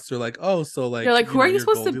Goldilocks. They're like, oh, so They're like, like, who are you you're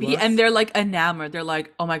supposed to be? And Goldilocks. they're like enamored. They're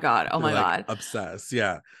like, oh my God, oh They're my like God. obsessed.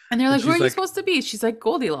 Yeah. And they're And like, who are she's you like, supposed to be? She's like,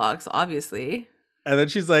 Goldilocks, obviously. and then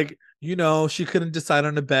she's like, she couldn't decide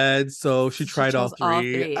on a bed, so she She tried all chose all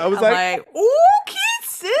three. three. I was I'm like, like, ooh,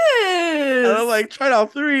 cute and I'm sis. like, tried all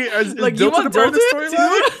three. Is Like, you Dilton a want part of the Dilton,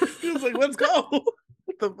 storyline? dude? He was like, let's go.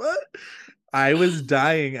 What the fuck? I was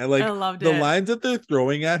dying. And I like loved the it. lines that they're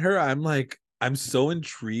throwing at her, I'm like, I'm so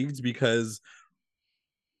intrigued because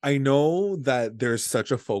I know that there's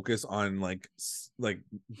such a focus on like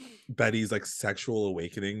Betty's like sexual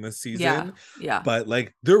awakening this Yeah. season, Yeah. but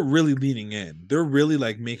like they're really leaning in. They're really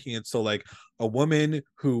like making it so like a woman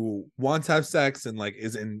who wants to have sex and like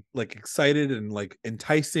is in like excited and like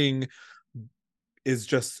enticing is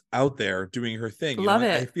just out there doing her thing. Love I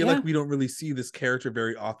it. feel Yeah. like we don't really see this character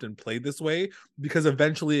very often played this way because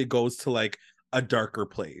eventually it goes to like a darker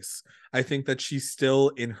place. I think that she's still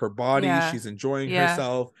in her body, Yeah. she's enjoying Yeah.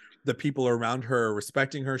 herself, the people around her are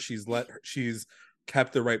respecting her, she's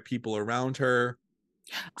kept the right people around her.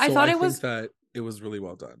 I So thought I it think was, that it was really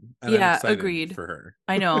well done and I'm yeah, excited agreed. for her.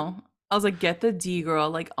 I know. I was like, get the D girl,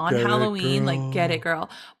 like on Get it, Halloween, like get it, girl. girl.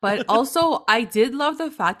 But also, I did love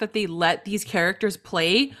the fact that they let these characters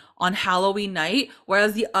play on Halloween night,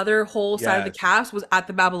 whereas the other whole side of the Yes. cast was at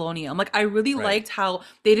the Babylonium. Like, I really Right. liked how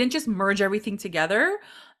they didn't just merge everything together.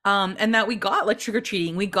 And that we got like trick or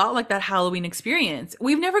treating, we got like that Halloween experience.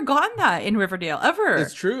 We've never gotten that in Riverdale It's ever.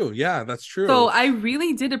 true. Yeah, that's So true. I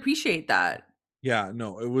really did appreciate that. Yeah,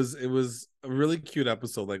 no, it was a really cute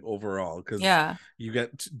episode like overall because Yeah. you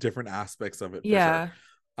get different aspects of it for sure. Yeah.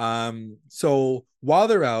 So while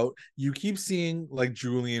they're out, you keep seeing like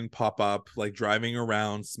Julian pop up, like driving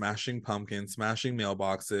around, smashing pumpkins, smashing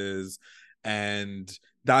mailboxes, and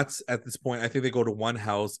that's at this point. I think they go to one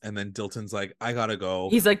house, and then Dilton's like, "I gotta go,"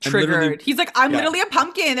 He's like and literally, triggered. He's like, I'm yeah, literally a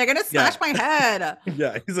pumpkin. They're gonna yeah, smash my head.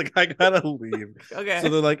 yeah. He's like, "I gotta leave." So Okay. they're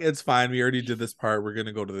like, "It's fine. We already did this part. We're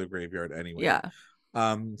gonna go to the graveyard anyway." Yeah.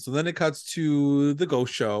 So then it cuts to the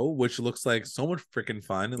ghost show, which looks like so much freaking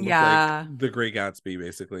fun and looked like Yeah. the Great Gatsby,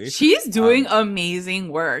 basically. She's doing Um, amazing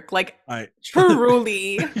work. Like I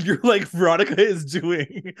truly. you're like Veronica is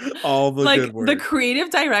doing all the good Like the work. creative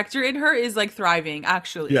director in her is like thriving Yeah,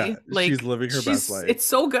 actually. she's Like living her best she's life. it's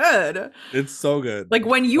so good. It's so good. Like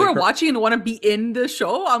when you Like are her, watching and want to be in the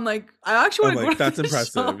show, I'm like, I actually I'm want to like, go that's to the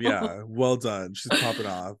impressive. show. Yeah, well done. She's popping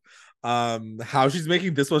off. How she's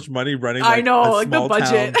making this much money running I like know, a like the small town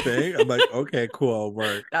budget. thing. I'm like, okay, cool,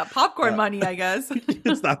 work. That popcorn Uh, money, I guess.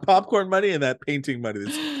 it's that popcorn money and that painting money.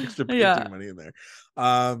 There's extra Yeah. painting money in there.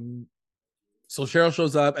 Um, so Cheryl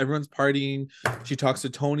shows up, everyone's partying. She talks to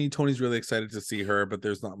Tony. Tony's really excited to see her, but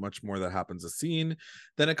there's not much more that happens a scene.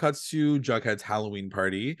 Then it cuts to Jughead's Halloween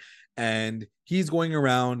party, and he's going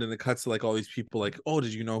around, and it cuts to like all these people, like, oh,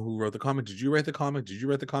 did you know who wrote the comic? Did you write the comic? Did you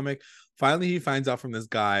write the comic? Finally, he finds out from this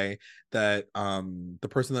guy that the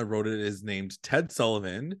person that wrote it is named Ted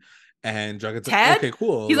Sullivan. And Jughead's like, Ted? okay,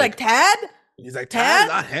 cool. He's like, Ted? He's like, Ted, is Ted?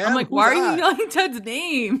 that him? I'm like, Who's why are you that? yelling Ted's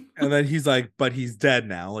name? And then he's like, but he's dead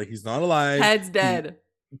now. Like he's not alive. Ted's dead.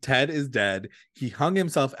 Ted is dead. He hung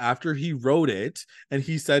himself after he wrote it, and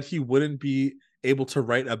he said he wouldn't be able to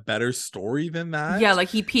write a better story than that. Yeah, like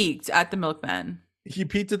he peaked at the milkman. He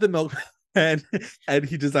peeked at the milk and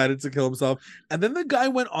he decided to kill himself. And then the guy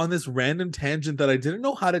went on this random tangent that I didn't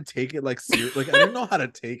know how to take it. Like I didn't know how to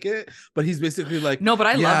take it. But he's basically like, No, but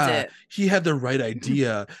I loved yeah, it. he had the right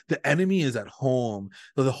idea. The enemy is at home.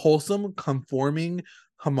 So the wholesome, conforming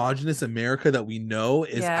homogenous America that we know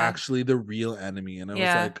is Yeah. actually the real enemy. And I was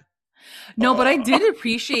Yeah. like, No, but I oh, did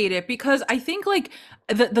appreciate it because I think like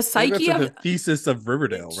the I think that's psyche like the of thesis of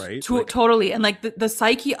Riverdale, right? Like, totally, and like the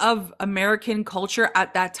psyche of American culture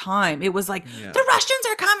at that time, it was like yeah, the Russians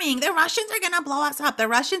are coming, the Russians are gonna blow us up, the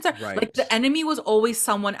Russians are like right. the enemy was always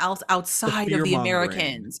someone else The outside of fear the mongering.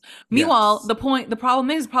 Americans. Meanwhile, Yes. the problem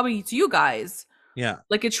is probably it's you guys. Yeah.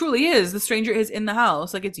 Like it truly is. The stranger is in the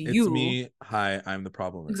house. Like it's It's you. me. Hi, I'm the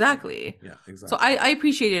problem right now. Exactly. Yeah, So exactly. I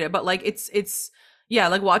appreciated it, but like it's yeah,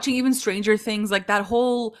 like watching even Stranger Things, like that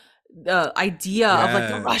whole idea of like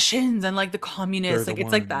the Yes. Russians and like the They're communists, the like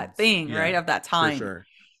it's like that ones. thing, right? Yeah, Of that for time. sure.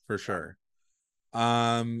 For sure.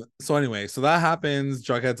 So anyway, so that happens.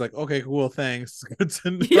 Jughead's like, okay, cool, thanks. Good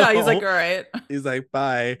to Yeah, he's like, know. all right. He's like,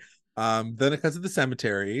 bye. Then it cuts to the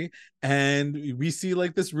cemetery, and we see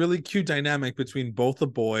like this really cute dynamic between both the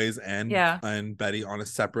boys Yeah. and Betty on a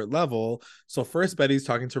separate level. So first Betty's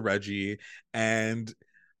talking to Reggie, and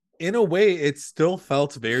in a way it still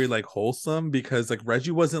felt very like wholesome because like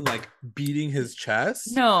Reggie wasn't like beating his chest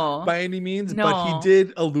No. by any means, but he No.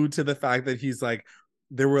 did allude to the fact that he's like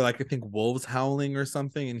there were like I think wolves howling or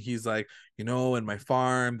something, and he's like, you know, in my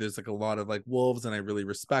farm there's like a lot of like wolves and I really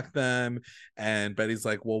respect them. And Betty's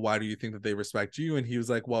like, well, why do you think that they respect you? And he was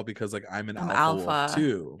like, well, because like I'm an I'm alpha wolf alpha.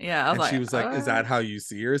 too. Yeah, I was And she like, was like, is that how you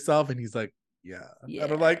see yourself? And he's like, yeah.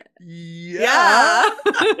 And I'm yeah. like, yeah.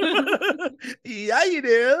 Yeah. Yeah, you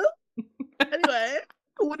do. Anyway,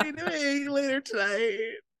 what are you doing later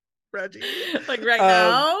tonight, Reggie? Like right Um,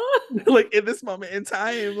 now. like in this moment in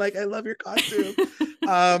time, like I love your costume.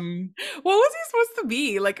 Um, What was he supposed to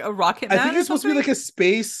be? Like a rocket I think man or he's supposed to be something? like a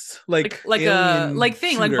space, Like a alien like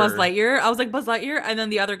thing, like Buzz shooter, Lightyear. I was like Buzz Lightyear, and then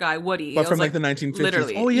the other guy, Woody. but I from was like like, the 1950s.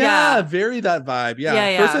 literally, Oh yeah, yeah, very that vibe. Yeah. yeah,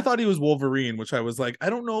 At first I yeah. thought he was Wolverine, which I was like, I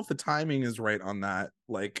don't know if the timing is right on that.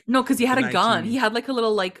 Like No, because he the had a gun. 19 He had like a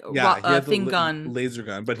little like yeah, he had the thing gun. laser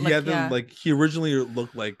gun, but he Like had the yeah, like he originally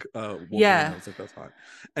looked like Wolverine. I yeah. was like, that's hot.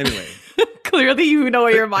 Anyway, Clearly, you know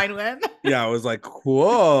where your mind went. yeah, I was like,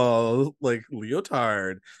 cool, like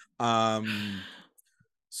leotard. Um,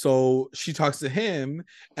 so she talks to him,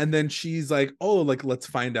 and then she's like, oh, like let's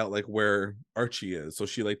find out like where Archie is. So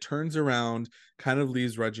she like turns around, kind of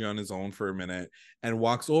leaves Reggie on his own for a minute, and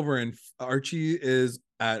walks over, and Archie is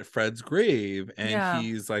at Fred's grave, and Yeah,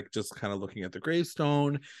 he's like just kind of looking at the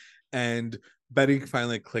gravestone. And Betty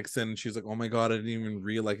finally clicks in, and she's like, oh my god, I didn't even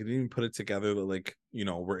I didn't even put it together that like, you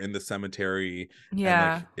know, we're in the cemetery and yeah,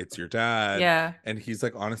 like it's your dad. yeah, And he's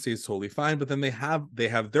like, honestly, it's totally fine. But then they have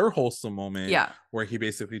their wholesome moment yeah, where he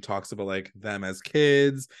basically talks about like them as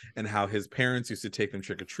kids and how his parents used to take them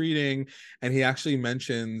trick-or-treating. And he actually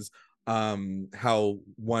mentions how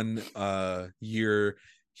one year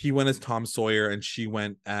he went as Tom Sawyer and she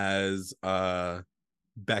went as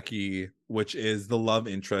Becky, which is the love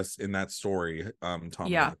interest in that story, Tom and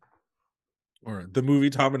yeah, Huck, or the movie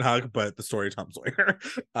Tom and Huck, but the story Tom Sawyer.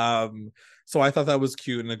 So I thought that was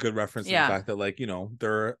cute and a good reference to the yeah. fact that like, you know,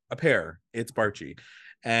 they're a pair. It's Barchi.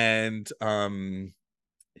 And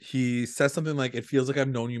he says something like, it feels like I've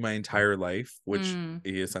known you my entire life, which Mm.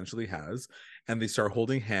 he essentially has. And they start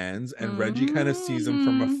holding hands, and Reggie kind of sees him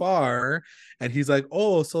from Hmm. afar, and he's like,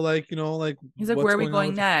 oh, so like, you know, like He's like, where what's are we going on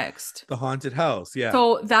going with next? the haunted house? Yeah.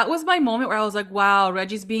 So that was my moment where I was like, wow,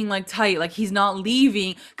 Reggie's being like tight. Like he's not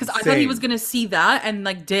leaving. Cause I thought he was Same. gonna see that and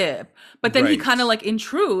like dip. But then he Right. kind of like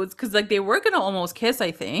intrudes because like they were gonna almost kiss,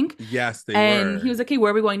 I think. Yes, they And he were. was like, hey,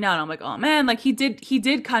 where are we going now? And I'm like, oh man, like he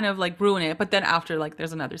did kind of like ruin it. But then after, like,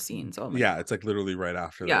 there's another scene. So I'm like, Yeah, it's like literally right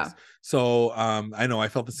after yeah. this. So I know I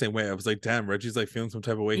felt the same way. I was like, damn, Reggie's like feeling some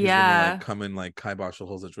type of way. He's gonna like Yeah. come and like kibosh the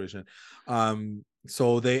whole situation.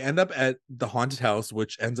 So they end up at the haunted house,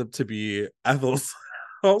 which ends up to be Ethel's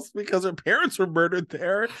house because her parents were murdered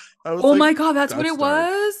there. I was Oh like, my God, that's what that's it dark.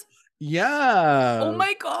 was? Oh Yeah.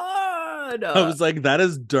 my God. I was like, that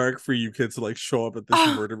is dark for you kids to like show up at this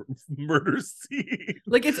Ah, murder scene.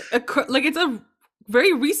 like like it's a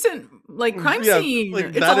very recent like crime Yeah, scene.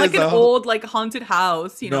 like It's that not like is an a old like haunted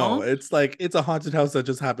house, you no, know? it's like it's a haunted house that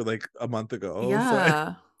just happened like a month ago. So I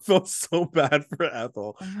Yeah. felt so bad for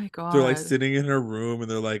Ethel. Oh my They're like God. sitting in her room and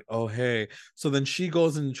they're like, oh hey. So then she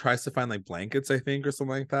goes and tries to find like blankets, I think, or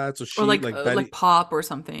something like that. So Or she like like Betty, pop or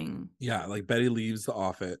something. yeah, like Betty leaves the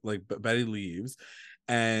office, like Betty leaves,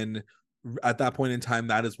 and at that point in time,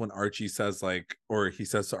 that is when Archie says like, or he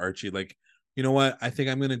says to Archie like, you know what, I think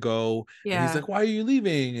I'm gonna go. And he's Yeah. like, why are you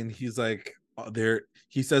leaving? And he's like, there,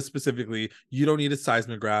 he says specifically, you don't need a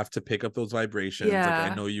seismograph to pick up those vibrations, like I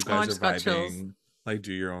Yeah. know you Oh, I guys are just got chills. vibing, like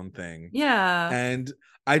do your own thing. Yeah. And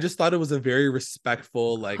I just thought it was a very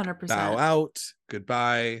respectful like bow 100%. out,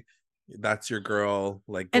 goodbye, that's your girl,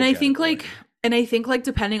 like And go I get it, think like boy. And I think like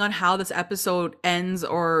depending on how this episode ends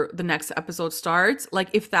or the next episode starts, like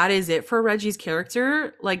if that is it for Reggie's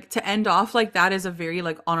character, like to end off like that is a very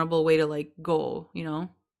like honorable way to like go, you know?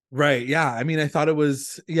 Right. Yeah. I mean, I thought it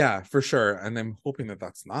was, yeah, for sure. And I'm hoping that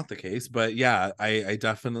that's not the case. But yeah, I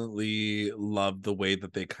definitely love the way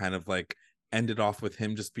that they kind of like ended off with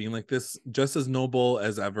him just being like this, just as noble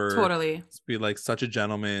as ever. Totally. Just be like such a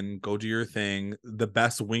gentleman, go do your thing, the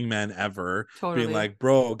best wingman ever, being Totally. like,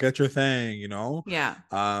 bro, get your thing, you know? Yeah.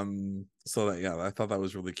 So that, yeah, I thought that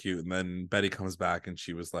was really cute. And then Betty comes back and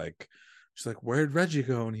she's like, where'd Reggie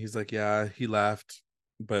go? And he's like, yeah, he left,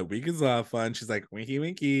 but we can still have fun. She's like, winky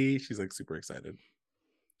winky. She's like super excited.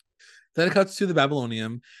 Then it cuts to the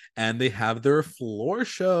Babylonium and they have their floor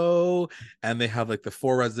show and they have like the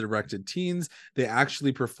four resurrected teens. They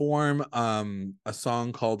actually perform a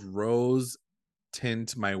song called Rose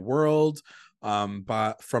Tint My World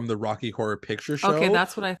but from the Rocky Horror Picture Okay, Show,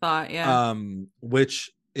 that's what I thought. Yeah.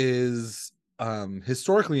 which is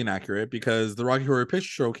historically inaccurate because the Rocky Horror Picture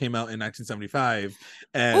Show came out in 1975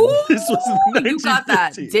 and this was in Ooh, the you got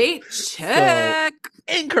that 1950s. date So check.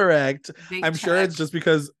 incorrect. Date I'm sure it's check. just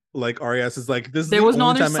because like RES is like, this is There the was no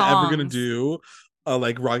only other time I'm ever gonna songs. do a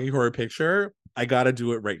like Rocky Horror Picture. I gotta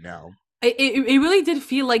do it right now. It really did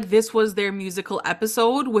feel like this was their musical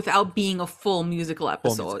episode without being a full musical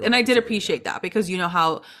Full episode. musical And I did episode, appreciate that because you know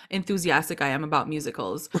how enthusiastic I am about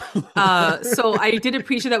musicals. yeah. So I did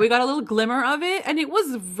appreciate that we got a little glimmer of it and it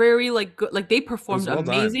was very like good. Like they It was performed well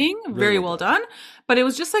done. amazing, Really very well well done. done. But it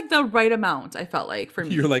was just like the right amount, I felt like for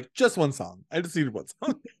You're me. like, just one song. I just needed one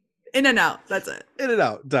song. In and out. That's it. In and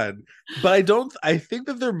out, done. But I think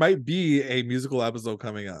that there might be a musical episode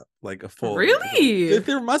coming up, like a full musical. Really?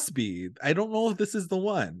 There must be. I don't know if this is the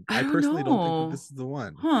one. I I don't personally don't think that know. this is the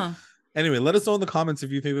one. Huh. Anyway, let us know in the comments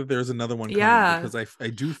if you think that there's another one coming Yeah. because I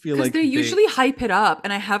do feel Because like they they usually hype it up,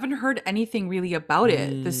 and I haven't heard anything really about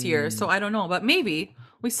it this year. So mm, I don't know, but maybe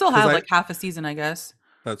we still because have I like half a season, I guess.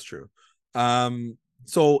 that's true.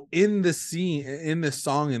 So in this scene, in this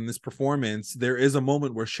song, in this performance, there is a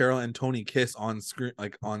moment where Cheryl and Tony kiss on screen,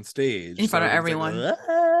 like on stage. In So front of everybody's like, everyone.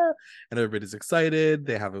 "Ah," and everybody's excited.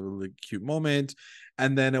 They have a really cute moment.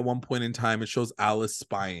 And then at one point in time, it shows Alice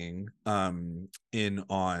spying in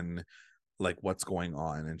on like what's going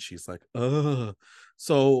on. And she's like, ugh.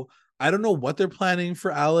 So I don't know what they're planning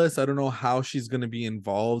for Alice. I don't know how she's gonna be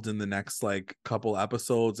involved in the next like couple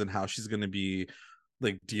episodes and how she's gonna be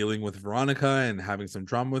like dealing with Veronica and having some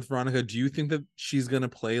drama with Veronica. Do you think that she's going to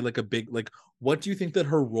play like a big, like, what do you think that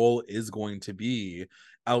her role is going to be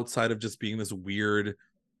outside of just being this weird,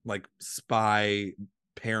 like, spy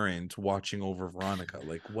parent watching over Veronica?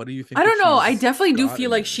 Like, what do you think I that don't know. I she's definitely do got feel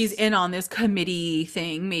in like she's this? in on this committee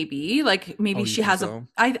thing, maybe. Like Oh, maybe you she think has so?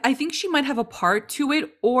 I think she might have a part to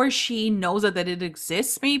it, or she knows that it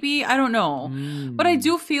exists, maybe. I don't know. But I Mm,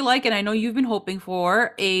 do feel like, and I know you've been hoping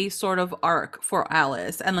for a sort of arc for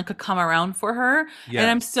Alice and like a come around for her. And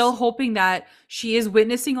I'm still yes. hoping that she is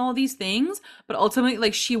witnessing all these things, but ultimately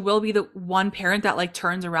like she will be the one parent that like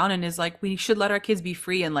turns around and is like, we should let our kids be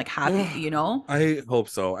free and like happy, you know? I hope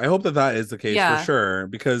so. I hope that that is the case for Yeah. sure.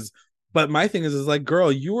 Because, but my thing is like,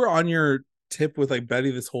 girl, you were on your tip with like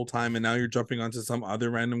Betty this whole time, and now you're jumping onto some other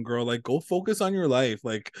random girl. Like, go focus on your life.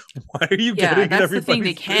 Like, why are you Yeah, getting in that's the thing.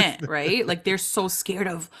 They everybody's can't, business? right? Like they're so scared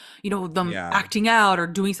of, them Yeah, acting out or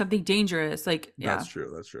doing something dangerous. Like, that's yeah.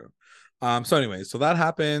 true. That's true. So anyway, so that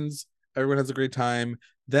happens. Everyone has a great time.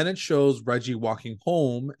 Then it shows Reggie walking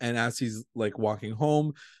home, and as he's like walking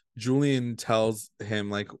home, Julian tells him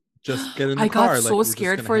like, just get in the I got car. Like, so we're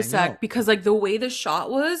just scared gonna for a hang out. sec because like the way the shot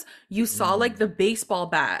was, you saw like Mm, the baseball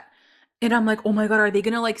bat. And I'm like, "Oh my God, are they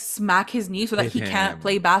gonna like smack his knee so that hit he can't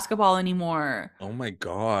play him. basketball anymore?" Oh my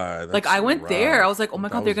god, Like that's I went there. I rough. was like, "Oh my That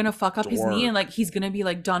God, they're was gonna fuck up his knee and dork. like he's gonna be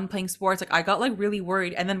like done playing sports." Like I got like really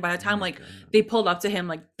worried. And then by the Oh time my like god. they pulled up to him,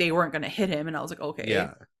 like they weren't gonna hit him. And I was like,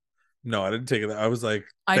 Yeah. "Okay." No, I didn't take it. I was like,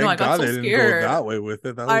 I know, I thank got God so they didn't go scared. that way with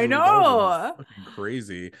it. I That would have been know. fucking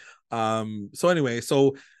crazy. So anyway,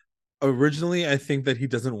 so originally I think that he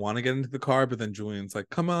doesn't want to get into the car, but then Julian's like,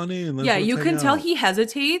 come on in, Yeah, let's you hang can tell out. he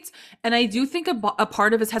hesitates. And I do think a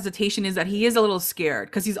part of his hesitation is that he is a little scared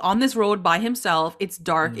because he's on this road by himself. It's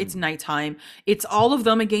dark, it's Mm. nighttime, it's all of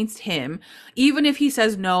them against him. Even if he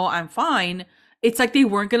says, no, I'm fine, it's like they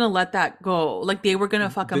weren't going to let that go. Like they were going to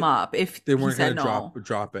fuck him They, up if they he weren't said gonna no.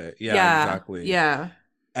 drop it. Yeah, Yeah, exactly. yeah.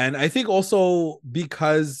 And I think also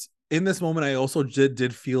because in this moment I also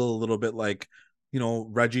did feel a little bit like you know,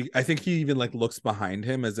 Reggie, I think he even like looks behind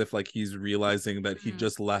him as if like he's realizing that he Mm.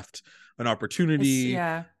 just left an opportunity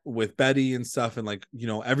Yeah, with Betty and stuff. And like, you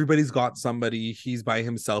know, everybody's got somebody. He's by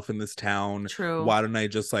himself in this town. true. Why don't I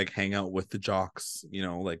just like hang out with the jocks? You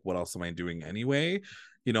know, like what else am I doing anyway?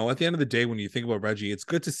 You know, at the end of the day, when you think about Reggie, it's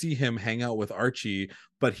good to see him hang out with Archie,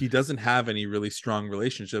 but he doesn't have any really strong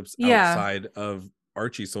relationships Yeah. outside of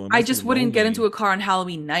Archie. So it I must be just wouldn't get into lonely. a car on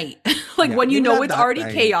Halloween night. Like Yeah, when you maybe know not it's that already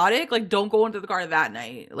night. chaotic, like don't go into the car that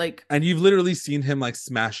night. Like, And you've literally seen him like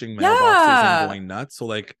smashing mailboxes and yeah, going nuts. So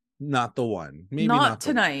like not the one. Maybe not not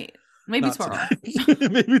the one. tonight. Maybe Not tomorrow.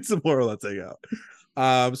 tonight. Maybe tomorrow. Let's hang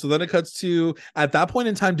out. So then it cuts to at that point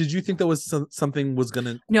in time, did you think there was something was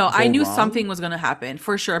gonna No, I go knew wrong? something was going to happen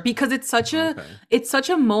for sure because Okay. it's such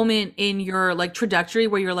a moment in your like trajectory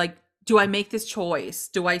where you're like, do I make this choice?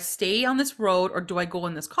 Do I stay on this road or do I go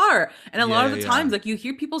in this car? And a Yeah, lot of yeah, the yeah. times like you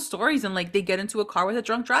hear people's stories and like they get into a car with a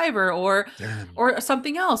drunk driver Damn. or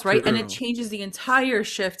something else, right? And it True. changes the entire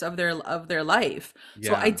shift of their life.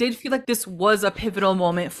 So I Yeah. did feel like this was a pivotal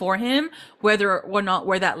moment for him, whether or not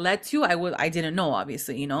where that led to, I didn't know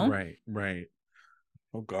obviously, you know? Right, right.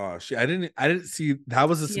 Oh gosh. Yeah, I didn't see that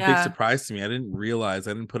was a big Yeah. surprise to me. I didn't realize,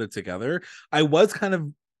 I didn't put it together. I was kind of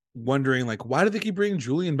wondering like why do they keep bringing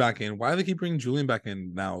Julian back in? Why do they keep bringing Julian back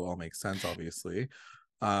in? Now it all makes sense, obviously.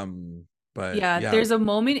 Um, but Yeah, yeah, there's a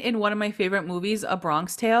moment in one of my favorite movies, A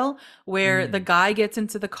Bronx Tale, where the mm, guy gets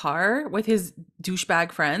into the car with his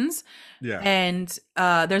douchebag friends. yeah. And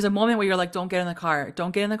there's a moment where you're like, don't get in the car.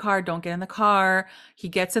 Don't get in the car. Don't get in the car. He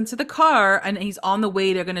gets into the car and he's on the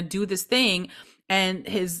way. They're going to do this thing. And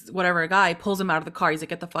his whatever guy pulls him out of the car. He's like,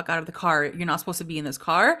 get the fuck out of the car. You're not supposed to be in this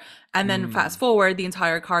car. And then fast Mm. forward, the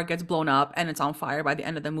entire car gets blown up and it's on fire by the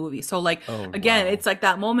end of the movie. So, like, Oh again, wow. it's like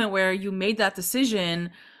that moment where you made that decision,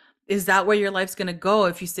 is that where your life's gonna go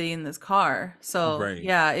if you stay in this car? So Right.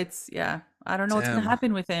 yeah, it's yeah. I don't know what's gonna Damn.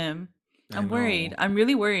 happen with him. I I'm worried. know. I'm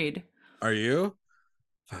really worried. Are you?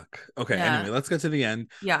 Fuck. Okay, anyway, Yeah. let's get to the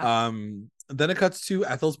end. Yeah. Then it cuts to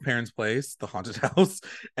Ethel's parents' place, the haunted house,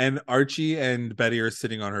 and Archie and Betty are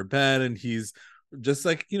sitting on her bed, and he's just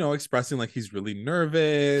like, you know, expressing like he's really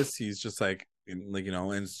nervous. He's just like, like, you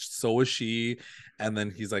know, and so is she. And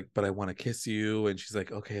then he's like, but I want to kiss you. And she's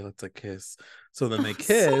like, okay, let's like kiss. So then they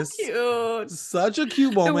So kiss. cute. Such a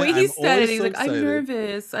cute The moment. way he I'm said it, always he's so like, I'm excited.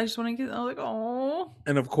 nervous. I just want to get. I was like, oh.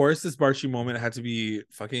 And of course, this Barchi moment had to be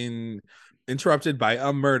fucking interrupted by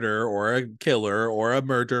a murder or a killer or a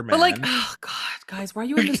murder But like, man. oh God, guys, why are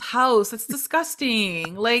you in this house? That's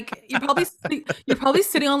disgusting. Like, you're probably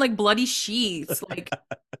sitting on like bloody sheets. Like,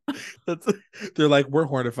 That's, they're like, we're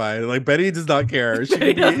horrified. Like Betty does not care. She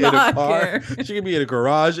Betty could does be in a not car. care. She could be in a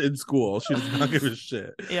garage in school. She does not give a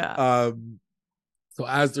shit. Yeah. Um, so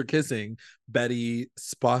as they're kissing, Betty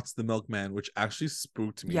spots the milkman, which actually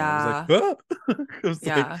spooked me. I was like, Yeah. ah! I was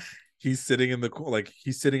like, Yeah. he's sitting in the like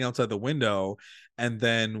he's sitting outside the window. And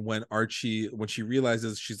then when she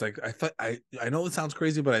realizes, she's like, I know it sounds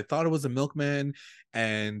crazy, but I thought it was a milkman.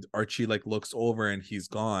 And Archie like looks over and he's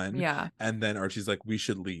gone. Yeah. And then Archie's like, we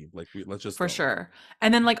should leave. Like let's just For go. sure.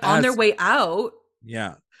 And then like on their As way out,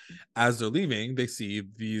 yeah, as they're leaving, they see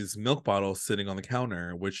these milk bottles sitting on the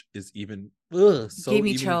counter, which is even gave so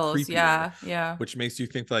me even chills. creepier. Yeah. Yeah. Which makes you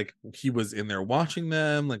think like he was in there watching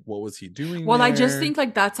them. Like, what was he doing Well, I just there? think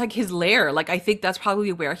like that's like his lair. Like I think that's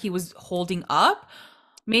probably where he was holding up.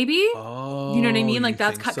 Maybe. You know what I Oh, mean? you Like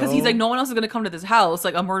that's think because he's like, so? no one else is gonna come to this house.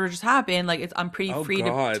 Like a murder just happened. Like I'm pretty Oh free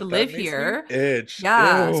to God, that live makes me here. itch.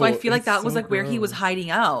 Yeah. So I Ew, feel like it's that was so like where he was gross. hiding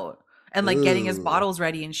out and like getting his Ugh. bottles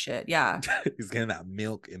ready and shit. Yeah. He's getting that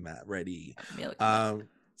milk in that ready. Milk, milk. Um,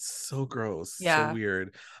 so gross, so Yeah.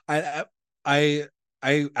 weird. I, I,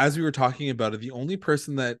 as we were talking about it, the only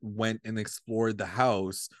person that went and explored the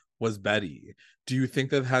house was Betty. Do you think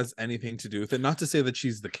that has anything to do with it? Not to say that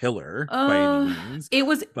she's the killer by any Uh, means, it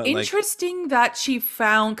was but like, interesting that she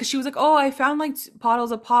found because she was like, "Oh, I found like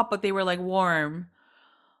bottles of pop, but they were like warm."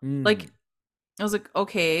 mm. Like I was like,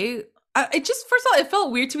 "Okay." It just first of all, it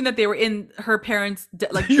felt weird to me that they were in her parents'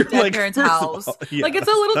 like the You're dead like, parents' first of house. all, yeah, Like it's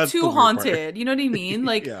a little that's the too weird part. haunted. You know what I mean?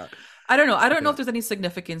 Like Yeah, I don't know. I don't know yeah. if there's any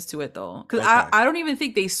significance to it though, because Okay, I don't even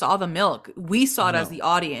think they saw the milk. We saw it as the no,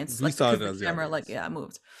 audience, we like saw because it the as the camera, like audience. yeah,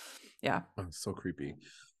 moved. Yeah, Oh, so creepy.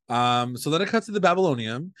 So then it cuts to the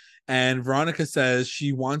Babylonium, and Veronica says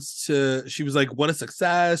she was like, what a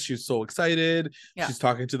success. She's so excited. yeah. She's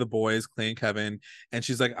talking to the boys, Clay and Kevin, and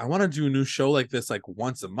she's like, I want to do a new show like this, like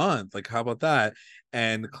once a month. Like, how about that?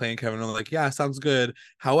 And Clay and Kevin are like, yeah, sounds good.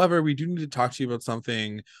 However, we do need to talk to you about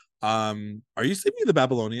something. Are you sleeping in the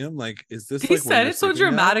Babylonium? Like, is this They like where said you're it so sleeping now?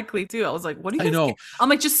 dramatically too. I was like, what do you I guys know. get? I'm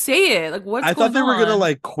like, just say it. Like, what's I thought going they were gonna on?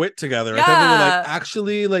 like quit together. I thought they were like, Yeah,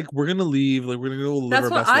 actually, like we're gonna leave, like we're gonna go live that's our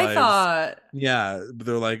what best I lives. thought. Yeah, but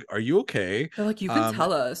they're like, are you okay? They're like, you can Um,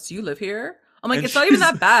 tell us. Do you live here? I'm like, and it's not even she's,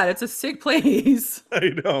 that bad. It's a sick place. I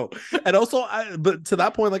know, and also, but to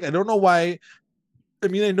that point, like I don't know why. I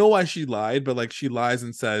mean, I know why she lied, but like she lies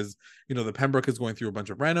and says, the Pembroke is going through a bunch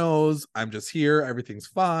of renos. I'm just here. Everything's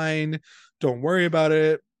fine. Don't worry about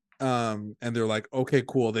it. And they're like, okay,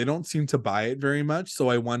 cool. They don't seem to buy it very much. So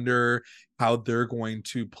I wonder how they're going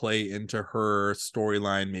to play into her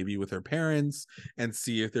storyline, maybe with her parents, and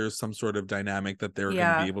see if there's some sort of dynamic that they're going to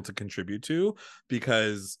be Yeah. able to contribute to.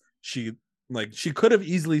 Because she could have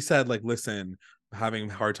easily said, like, listen, I'm having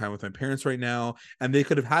a hard time with my parents right now. And they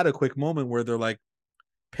could have had a quick moment where they're like,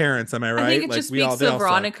 parents, am I I think right? it Like just we all speaks they to all suck.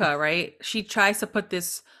 Veronica, right? She tries to put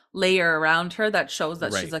this layer around her that shows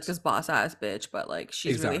that she's like Right. this boss ass bitch, but like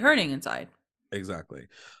she's really Exactly. hurting inside. Exactly.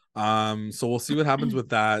 So we'll see what happens with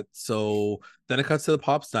that. So then it cuts to the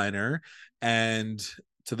Pop's diner, and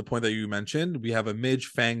to the point that you mentioned, we have a Midge,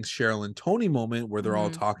 Fangs, Cheryl, and Tony moment where they're all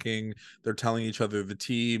Hmm. talking. They're telling each other the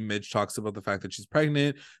tea. Midge talks about the fact that she's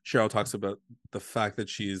pregnant. Cheryl talks about the fact that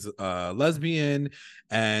she's a lesbian,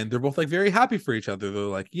 and they're both like very happy for each other. They're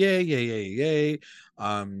like, yay, yay, yay, yay.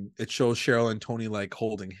 It shows Cheryl and Tony like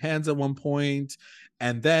holding hands at one point,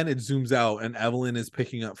 and then it zooms out and Evelyn is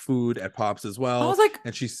picking up food at Pops as I was well, like,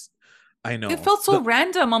 and she's, I it know felt so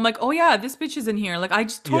random. I'm like, oh yeah, this bitch is in here. Like I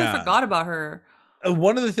just totally yeah. forgot about her.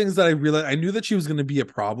 One of the things that I realized, I knew that she was going to be a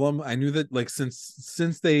problem. I knew that like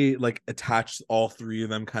since they like attached all three of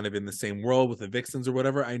them kind of in the same world with the Vixens or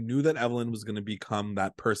whatever, I knew that Evelyn was going to become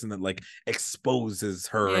that person that like exposes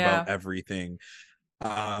her about Yeah. everything.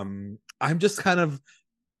 I'm just kind of,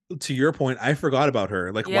 to your point, I forgot about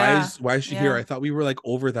her. Like, why Yeah. is why is she here? Yeah. I thought we were like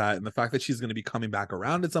over that, and the fact that she's going to be coming back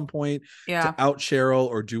around at some point to Yeah. out Cheryl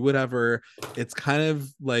or do whatever, it's kind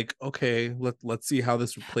of like, okay, let's see how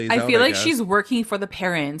this plays I out, feel I like she's guess. working for the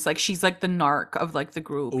parents. Like she's like the narc of like the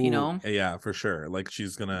group, you Oh know? yeah, for sure. Like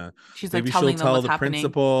she's gonna, She's like maybe she'll telling them tell what's the happening.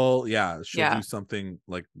 principal. Yeah, she'll do Yeah. something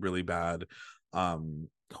like really bad.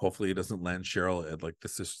 Hopefully it doesn't land Cheryl at like the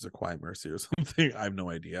Sisters of Quiet Mercy or something. I have no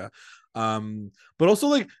idea. But also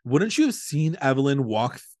like, wouldn't you have seen Evelyn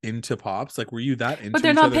walk into Pops? Like, were you that But into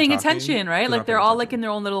they're each not other paying talking? attention, right? They're Like not they're paying all like attention. in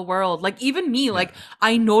their own little world. Like even me, Yeah. like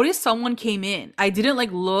I noticed someone came in. I didn't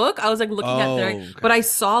like look. I was like looking at their, Oh, but okay. I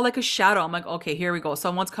saw like a shadow. I'm like, okay, here we go.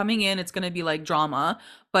 Someone's coming in. It's gonna be like drama.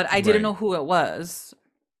 But I didn't Right. know who it was.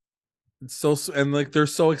 It's so, and like they're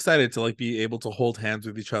so excited to like be able to hold hands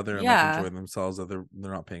with each other and like Yeah. enjoy themselves that they're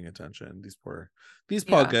not paying attention. These poor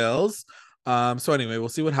Yeah. girls. So anyway, we'll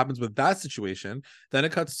see what happens with that situation. Then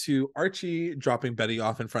it cuts to Archie dropping Betty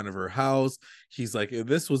off in front of her house. He's like,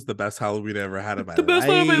 this was the best Halloween I ever had in my The best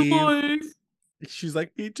night of my life. life. She's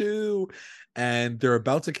like, me too. And they're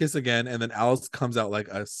about to kiss again, and then Alice comes out like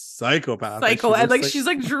a psychopath. Like Psycho. she And looks like like she's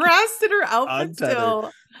like dressed in her outfit untethered.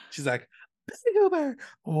 still. She's like, Betty Cooper,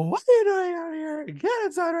 what are you doing out here? Get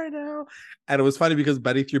inside right now. And it was funny because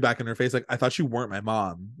Betty threw back in her face, like, I thought you weren't my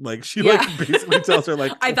mom. Like, she like Yeah. basically tells her,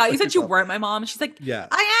 like, I go thought you fuck said you yourself. weren't my mom. She's like, Yeah.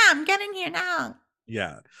 I am. Get in here now.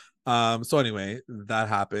 Yeah. So anyway, that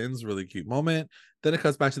happens. Really cute moment. Then it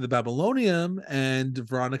cuts back to the Babylonium, and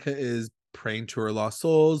Veronica is praying to her lost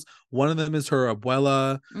souls. One of them is her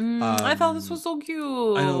abuela. I thought this was so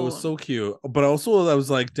I know, it was cute. so cute, but also I was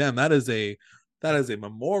like, damn, that is a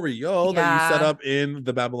memorial that you set Yeah. up in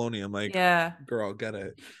the Babylonium. Like, Yeah. girl, get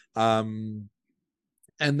it. Um,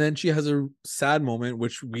 and then she has a sad moment,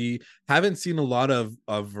 which we haven't seen a lot of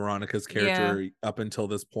Veronica's Yeah. character up until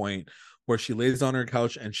this point, where she lays on her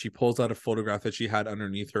couch and she pulls out a photograph that she had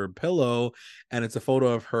underneath her pillow, and it's a photo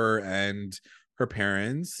of her and her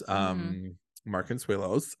parents, Hmm. Mark and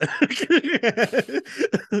Swilos,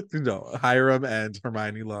 no, Hiram and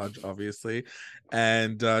Hermione Lodge, obviously,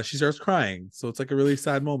 and she starts crying. So it's like a really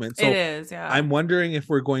sad moment. It So is. Yeah. I'm wondering if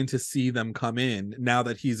we're going to see them come in now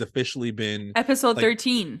that he's officially been Episode like,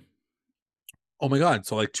 13. oh my god,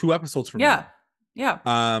 so like 2 episodes from Yeah. now.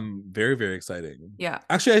 Yeah. Very, very exciting. Yeah.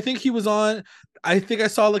 Actually, I think he was on, I think I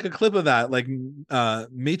saw like a clip of that. Like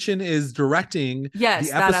Machen is directing the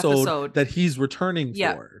Yes, that episode episode. that he's returning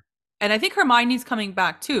Yeah. for. And I think Hermione's coming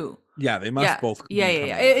back too. Yeah, they must Yeah. both Yeah. be Yeah.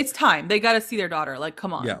 Yeah. coming back. It's time. They got to see their daughter. Like,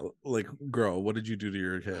 come Yeah, on. like, girl, what did you do to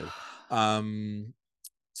your kid?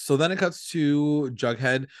 So then it cuts to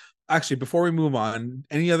Jughead. actually, before we move on,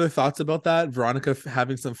 any other thoughts about that? Veronica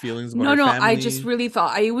having some feelings about No, her no, I just family. really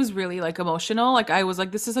thought I was really like emotional. Like I was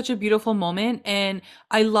like, this is such a beautiful moment. And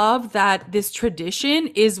I love that this tradition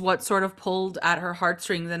is what sort of pulled at her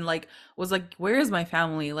heartstrings and like was like, where is my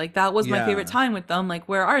family? Like that was my favorite Yeah, time with them. Like,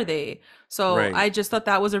 where are they? So right. I just thought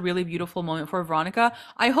that was a really beautiful moment for Veronica.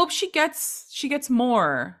 I hope she gets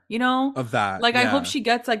more, you know? Of that. Like I hope Yeah. she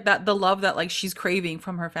gets like that the love that like she's craving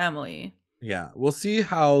from her family. Yeah. We'll see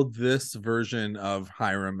how this version of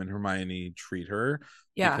Hiram and Hermione treat her,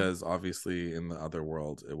 Yeah. because obviously in the other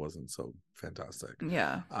world it wasn't so fantastic.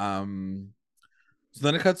 Yeah. Um so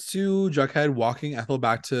then it cuts to Jughead walking Ethel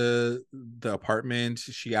back to the apartment.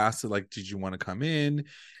 She asks, like, did you want to come in?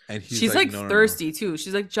 And he's She's like, like no, no, no. thirsty too.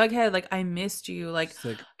 She's like, Jughead, like I missed you. Like, She's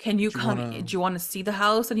like, can you do you come? want Do to? you want to see the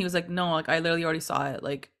house? And he was like, no, like I literally already saw it.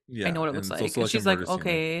 Like I Yeah. know what it And looks it's like. also And like a she's like, murder scene.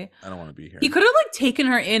 Like, okay. I don't want to be He here. could have like taken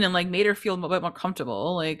her in and like made her feel a bit more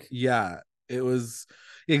comfortable. Like, Yeah. It was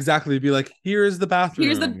exactly be like, here's the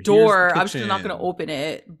here's the bathroom, here's the door. I'm just not gonna kitchen. open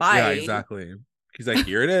it. Yeah, Bye. exactly. He's like,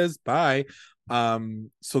 here it is. Bye.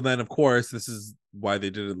 So then of course, this is why they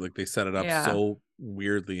did it, like they set it up Yeah. so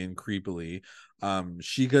weirdly and creepily.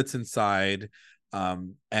 She gets inside,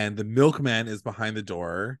 and the milkman is behind the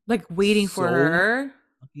door. Like waiting for So her.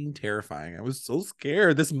 fucking terrifying. I was so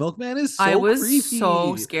scared. This milkman is I so was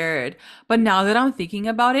so creepy. scared. But now that I'm thinking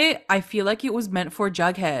about it, I feel like it was meant for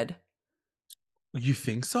Jughead. You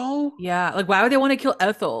think so? Yeah. Like, why would they want to kill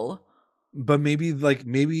Ethel? But maybe, like,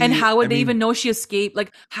 And maybe, how I would they even mean, know she escaped?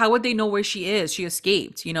 Like, how would they know where she is? She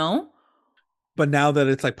escaped, you know? but now that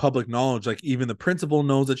it's like public knowledge, like even the principal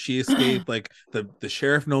knows that she escaped, like the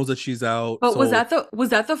sheriff knows that she's out. But was So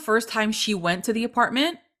that the first time she went to the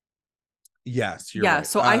apartment? yes, you're Yeah, right.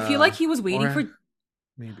 so I feel like he was waiting Or for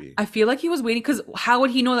maybe I feel like he was waiting because how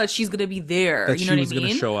would he know that she's gonna be there? that You know she what I was gonna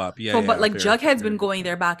mean? show up. Yeah, So, but yeah, like fair, Jughead's been very good going point.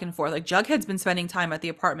 there back and forth. Like Jughead's been spending time at the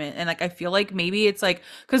apartment, and like I feel like maybe it's like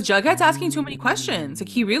because Jughead's asking too many questions. Like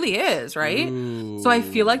he Ooh, really is, right? So I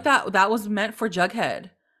feel like ooh. that was meant for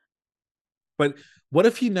Jughead. But what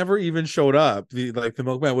if he never even showed up? The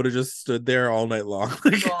milkman would have just stood there all night long.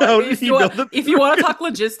 Like, Well, how did he know that if they you were want to gonna? talk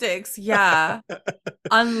logistics, yeah.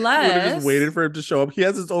 He would have just Unless waited for him to show up. He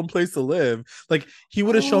has his own place to live. Like, he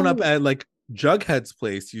would have shown up oh at like Jughead's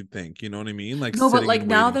place, you'd think. You know what I mean? Like no, but sitting like and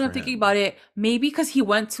now waiting that I'm for thinking him. about it, maybe because he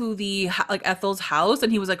went to the like Ethel's house and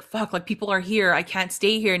he was like, "Fuck! Like people are here. I can't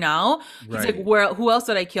stay here now." He's like, Right. "Where? Who else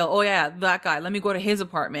did I kill? Oh yeah, that guy. Let me go to his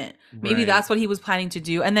apartment." Maybe Right. that's what he was planning to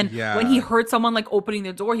do. And then when he Yeah. heard someone like opening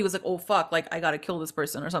the door, he was like, "Oh fuck! Like I gotta kill this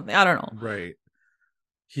person or something." I don't know. Right.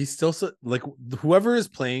 He's still so like, whoever is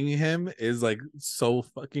playing him is like so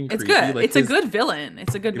fucking It's creepy. good. Like It's a his good villain.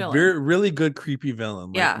 It's a good villain. very really good creepy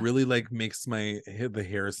villain. Like Yeah, really like makes the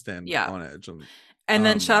hair stand yeah. on edge. And And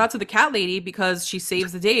then shout um out to the cat lady because she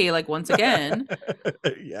saves the day like once again.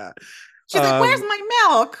 yeah. She's like, "Where's Um my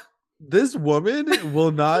milk?" this woman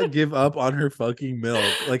will not give up on her fucking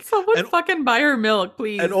milk. Like, Someone and fucking buy her milk,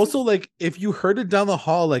 please. also, like, if you heard it down the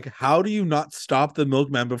hall, like, how do you not stop the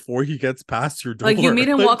milkman before he gets past your Like you made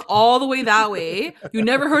door? him walk Like, all the way that way. You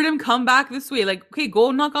never heard him come back this way. Like, okay,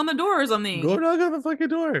 go knock on the door or go something. knock on the fucking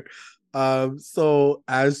door. So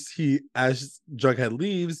as Jughead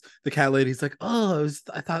leaves, the cat lady's like, "Oh,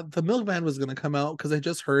 I thought the milkman was gonna come out because I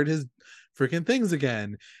just heard his freaking things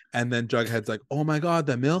again." And then Jughead's like, "Oh my god,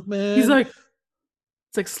 the He's milkman!" like,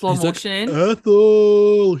 it's like slow He's like, motion.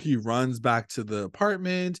 "Ethel!" He runs back to the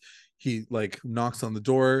apartment. He like knocks on the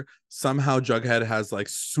door. Somehow Jughead has like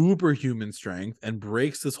superhuman strength and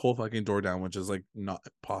breaks this whole fucking door down, which is like not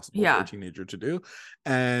possible for a Yeah, teenager to do.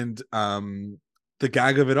 And the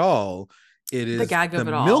gag of it all, it the is gag the of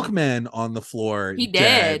it all. milkman on the floor He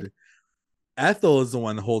did. dead. Ethel is the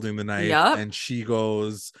one holding the knife, Yup. and she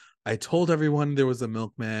goes, "I told everyone there was a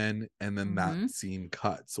milkman," and then that Mm-hmm. scene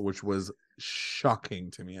cuts, which was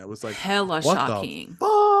shocking to me. I was like, Hella "What the shocking.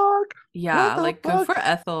 fuck? What Yeah, the like good fuck?" for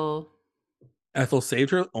Ethel. Ethel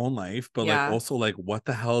saved her own life, but like Yeah, also like, what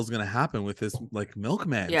the hell is gonna happen with this like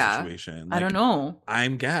milkman yeah. situation? I don't Like, know.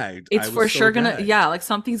 I'm gagged. I It's was for so sure gonna, yeah, gagged. like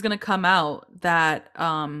something's gonna come out that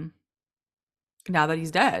now that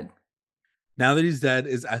he's dead. Now that he's dead,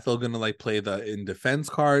 is Ethel gonna like play the in defense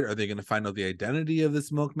card? Are they gonna find out the identity of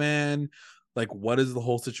this milkman? Like, what is the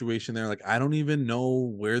whole situation there? Like, I don't even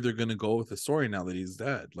know where they're gonna go with the story now that he's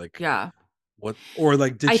dead. Like, Yeah. what, or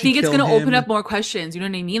like, did I she think it's kill gonna open him? up more questions. You know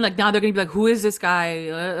what I mean? Like now they're gonna be like, "Who is this guy?"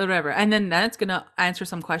 Whatever, and then that's gonna answer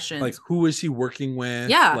some Like, questions. who is he working with?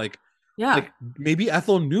 Yeah, yeah. Like maybe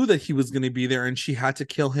Ethel knew that he was gonna be there and she had to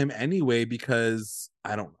kill him anyway because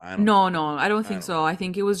I don't No, know. no, I don't I think don't so. know. I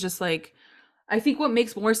think it was just like I think what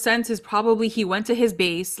makes more sense is probably he went to his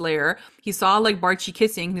base lair. He saw like Barchi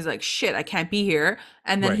kissing. He's like, shit, I can't be here.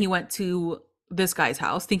 And then he Right. went to this guy's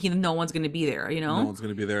house thinking no one's going to be there, you No know? one's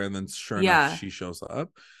gonna be there, and then sure enough, Yeah. she shows up,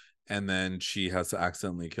 and then she has to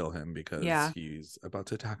accidentally kill him because Yeah. he's about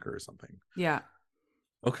to attack her or something. Yeah.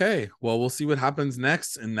 Okay, well, we'll see what happens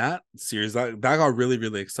next in that series. That got really,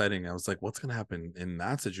 really exciting. I was like, what's gonna happen in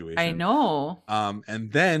that I situation? know.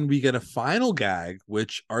 And then we get a final gag,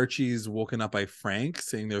 which Archie's woken up by Frank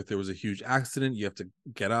saying that there was a huge accident. You have to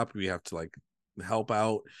get up. We have to like help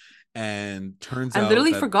out. And turns I out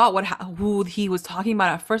literally that forgot who he was talking about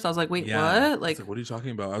at first. I was like, wait, yeah, what? I was Like, like, what are you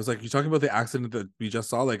talking about? I was like, you talking about the accident that we just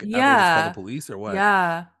saw? Like Ethel just called the yeah. police or what?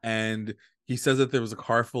 Yeah. And he says that there was a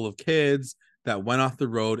car full of kids that went off the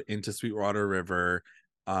road into Sweetwater River.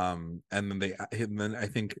 And then I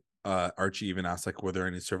think Archie even asked like, were there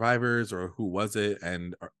any survivors or who was it?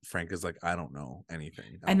 And Frank is like, I don't know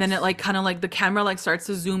anything And then it else. like kind of like the camera like starts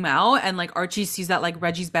to zoom out and like Archie sees that like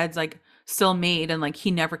Reggie's bed's like still made and like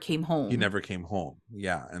he never came He home. never came home.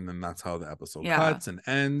 Yeah, and then that's how the episode Yeah. cuts and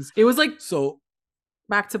ends. It was like So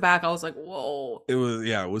back to back. I was like, whoa. it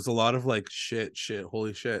was a lot of like shit,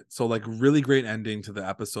 holy shit. So like really great ending to the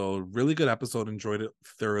episode. Really good episode. Enjoyed it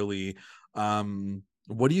thoroughly.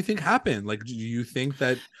 What do you think happened? Like, do you think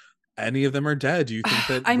that any of them are dead? Do you think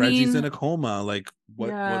that I Reggie's in mean, a coma? Like,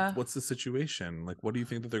 yeah. what's the situation? Like, what do you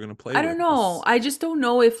think that they're gonna play I don't with know. this? I just don't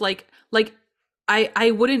know if like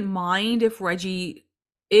I wouldn't mind if Reggie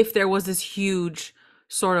if there was this huge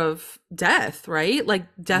sort of death, right? Like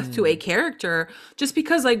death to a Mm, character just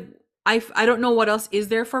because like I don't know what else is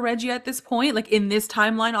there for Reggie at this point. Like in this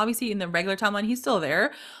timeline, obviously in the regular timeline he's still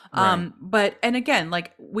there. right. But and again,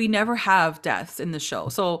 like we never have deaths in the show.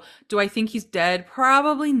 So do I think he's dead?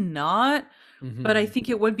 Probably not. But I Mm-hmm. think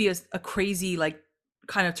it would be a crazy like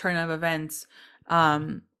kind of turn of events.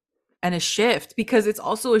 Um and a shift because it's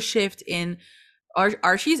also a shift in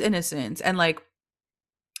Archie's innocence and like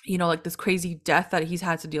like this crazy death that he's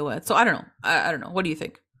had to deal with. So I don't know. I don't know. What do you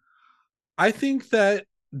think? I think that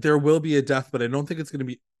there will be a death, but I don't think it's gonna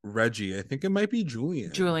be Reggie. I think it might be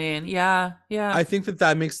Julian. Julian. Yeah. Yeah. I think that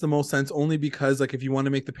that makes the most sense only because like if you want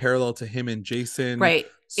to make the parallel to him and Jason, Right.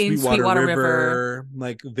 In Sweetwater Sweetwater River. River,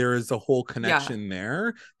 like there is a whole Yeah. connection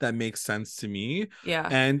there that makes sense to me. Yeah.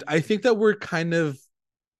 And I think that we're kind of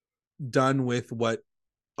done with what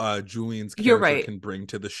Julian's You're character right. can bring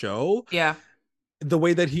to the show. Yeah. The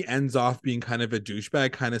way that he ends off being kind of a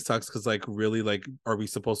douchebag kind of sucks because like really like are we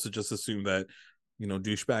supposed to just assume that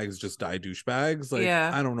douchebags just die douchebags? Like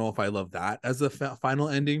Yeah. I don't know if I love that as a final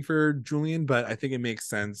ending for Julian, but I think it makes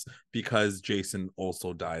sense because Jason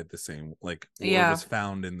also died the same like or Yeah. was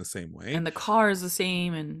found in the same way. And the car is the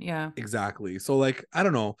same and yeah. Exactly. So like I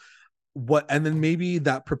don't know what, and then maybe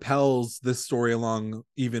that propels this story along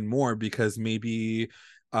even more because maybe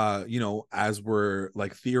as we're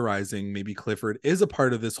like theorizing, maybe Clifford is a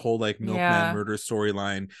part of this whole like milkman Yeah. murder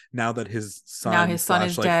storyline now that his Now son his son slash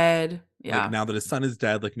is dead. like Yeah. now that his son is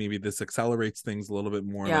dead, like maybe this accelerates things a little bit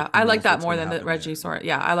more. Like Yeah. who I like knows that what's more going to than the happen Reggie there. story.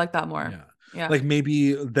 Yeah. I like that more. Yeah. Yeah. Like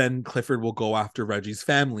maybe then Clifford will go after Reggie's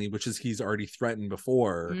family, which is he's already threatened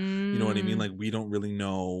before. You know what I mean? Mm, Like we don't really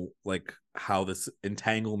know like how this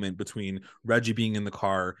entanglement between Reggie being in the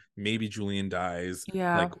car, maybe Julian dies,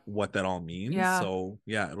 yeah. like what that all means. Yeah. So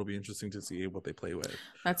yeah, it'll be interesting to see what they play with.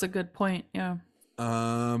 That's a good point. Yeah.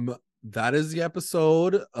 That is the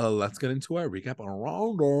episode. Let's get into our recap on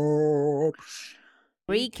roundup.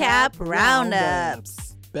 Recap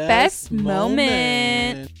roundups. Best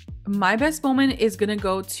moment. My best moment is gonna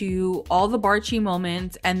go to all the Barchi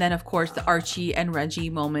moments and then of course the Archie and Reggie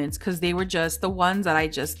moments because they were just the ones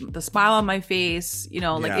that the smile on my face, like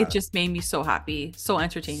Yeah. it just made me so happy, so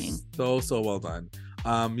entertaining. So well done.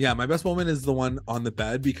 Yeah, my best moment is the one on the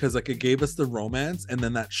bed because like it gave us the romance and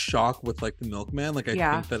then that shock with like the milkman. Like I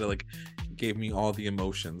Yeah. think that it like gave me all the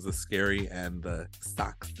emotions, the scary and the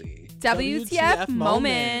sexy. WTF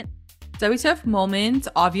moment. WTF moment,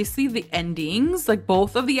 obviously the endings, like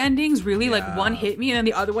both of the endings really like one Yeah. hit me and then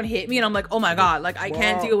the other one hit me and I'm like, oh my God, like I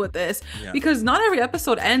can't Whoa. deal with this Yeah. because not every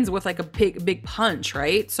episode ends with like a big punch,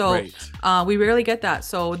 right? So Right. we rarely get that.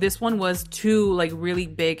 So this one was two like really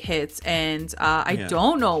big hits and I Yeah.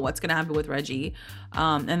 don't know what's gonna happen with Reggie.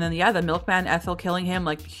 And then the milkman, Ethel killing him,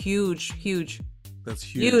 like huge. That's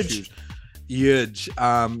huge.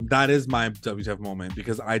 That is my WTF moment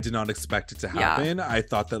because I did not expect it to Yeah. happen. I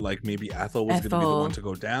thought that like maybe Ethel was gonna be the Ethel. one to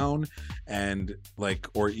go down and like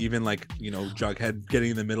or even like Jughead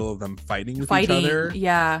getting in the middle of them fighting with each other.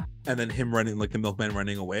 Yeah. and then him running, like the milkman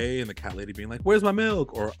running away, and the cat lady being like, "Where's my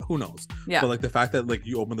milk?" Or who knows? Yeah. But like the fact that like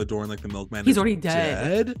you open the door and like the milkman He's is already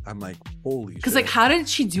dead. I'm like, holy shit. Because like, how did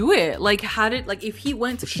she do it? Like, how did, like, if he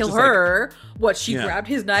went to She kill just, her, what, she Yeah. grabbed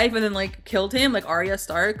his knife and then like killed him, like Arya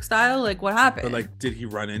Stark style? Like, what happened? But like, did he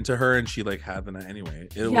run into her and she like had the knife anyway?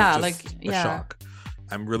 It Yeah, was just like, a yeah. shock.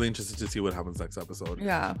 I'm really interested to see what happens next episode.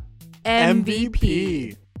 Yeah.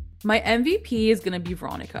 MVP. My MVP is gonna be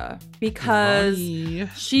Veronica, because Ronnie.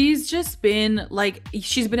 she's just been like,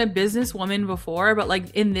 she's been a businesswoman before, but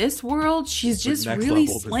like in this world, she's Like, just next really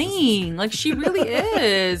level slaying. Like she really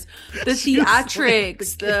is. The She is slaying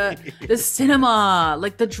theatrics, the the cinema,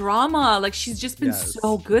 like the drama. Like she's just been Yes.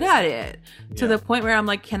 so good at it, to Yeah. the point where I'm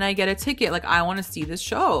like, can I get a ticket? Like I want to see this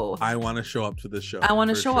show. I want to show up to this show. I want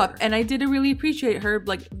to for show sure. up, and I didn't really appreciate her,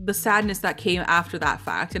 like the sadness that came after that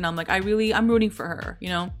fact. And I'm like, I'm rooting for her, you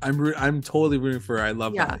know? I'm totally rooting for her. I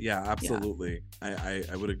love Yeah. that. Yeah, absolutely. I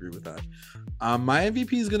would agree with that. My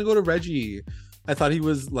MVP is gonna go to Reggie. I thought he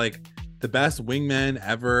was like the best wingman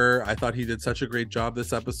ever. I thought he did such a great job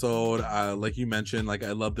this episode. Like you mentioned, like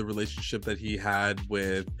I love the relationship that he had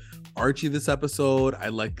with Archie this episode. I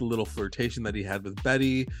liked the little flirtation that he had with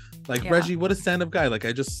Betty. Like Yeah. Reggie, what a stand-up guy. Like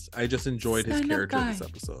I just enjoyed his Stand-up character guy. this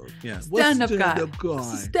episode. Yeah. Stand-up guy.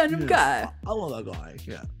 guy. Stand-up Yeah. guy. I love that guy.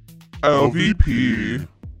 Yeah. LVP.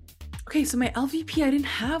 Okay, so my LVP, I didn't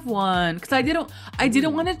have one because I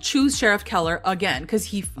didn't want to choose Sheriff Keller again because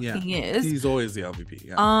he fucking is. He's always the LVP.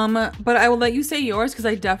 Yeah. But I will let you say yours because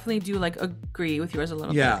I definitely do like agree with yours a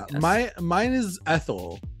little Yeah, bit. I guess. mine is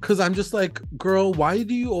Ethel, because I'm just like, girl, why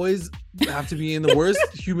do you always have to be in the worst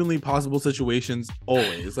humanly possible situations?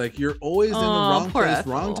 Always, like you're always in the wrong poor place,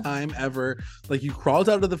 Ethel. wrong time ever. Like you crawled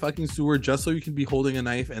out of the fucking sewer just so you can be holding a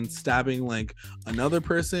knife and stabbing like another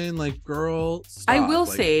person. Like, girl, stop. I will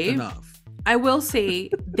Like, say- enough. I will say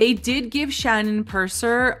they did give Shannon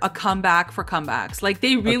Purser a comeback for comebacks. Like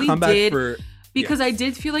they really A comeback did. for Because yes. I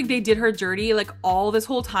did feel like they did her dirty like all this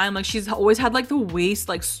whole time. Like she's always had like the waste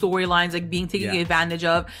like storylines like being taken Yeah. advantage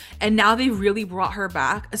of, and now they really brought her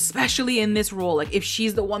back, especially in this role. Like if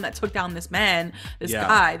she's the one that took down this man, this Yeah.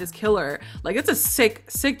 guy, this killer, like it's a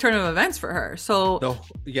sick turn of events for her. So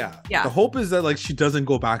Yeah. Yeah. The hope is that like she doesn't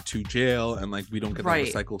go back to jail and like we don't get Right.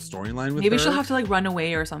 the recycled storyline with maybe her. she'll have to like run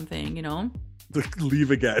away or something, you know?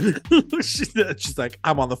 Leave again. She's like,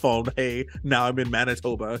 I'm on the phone. Hey, now I'm in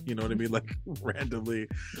Manitoba. You know what I mean? Like randomly.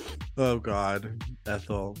 Oh God,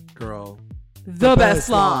 Ethel, girl. The best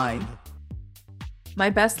line. My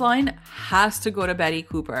best line has to go to Betty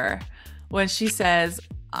Cooper when she says,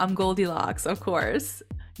 I'm Goldilocks, of course.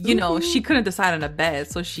 You know, she couldn't decide on a bed,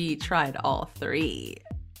 so she tried all three.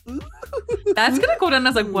 That's gonna go down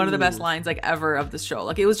as like one of the best lines like ever of the show.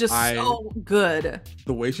 Like it was just so good.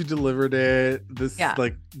 The way she delivered it, this Yeah.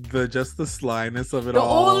 like the slyness of it The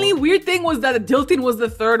all. only weird thing was that Dilton was the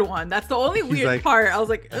third one. That's the only He's weird like, part. I was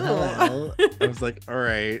like, ugh. Hello. I was like, all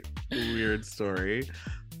right, weird story.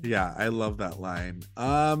 Yeah, I love that line.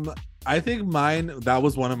 I think that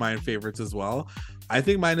was one of my favorites as well. I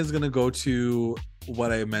think mine is gonna go to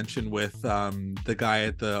what I mentioned with the guy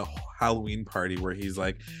at the Halloween party where he's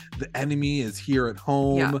like, the enemy is here at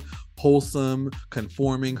home. Yeah. Wholesome,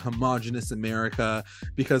 conforming, homogenous America.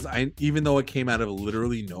 Because even though it came out of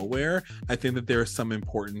literally nowhere, I think that there's some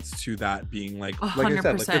importance to that being like I said,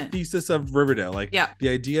 like the 100%. thesis of Riverdale, like Yeah. the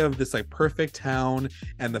idea of this like perfect town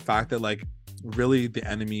and the fact that like really the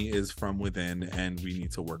enemy is from within and we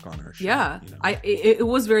need to work on our shit, Yeah, you know? it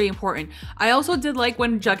was very important. I also did like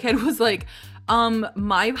when Jughead was like,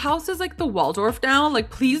 my house is like the Waldorf now. Like,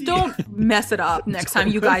 please don't mess it up next time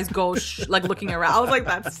you guys go like looking around. I was like,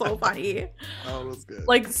 that's so funny. Oh, it was good.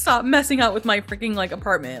 Like, stop messing out with my freaking like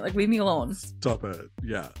apartment. Like, leave me alone. Stop it.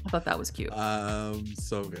 Yeah. I thut that was cute.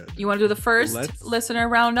 So good. You want to do the 1st Let's- listener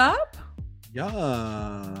roundup?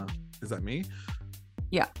 Yeah. Is that me?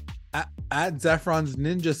 Yeah. At Zephron's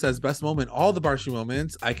Ninja says, best moment, all the Barchi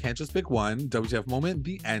moments. I can't just pick one. WTF moment,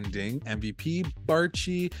 the ending. MVP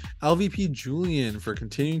Barchi, LVP Julian for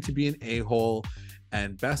continuing to be an a-hole.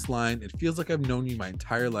 And best line, it feels like I've known you my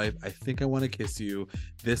entire life. I think I want to kiss you.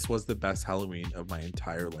 This was the best Halloween of my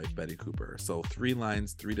entire life, Betty Cooper. So 3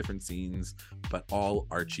 lines, 3 different scenes, but all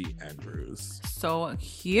Archie Andrews. So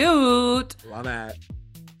cute. Love that.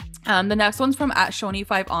 The next one's from at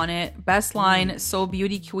Shoni5 on it. Best line, so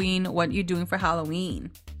beauty queen, what you doing for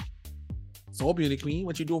Halloween? So beauty queen,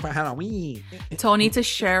 what you doing for Halloween? Tony to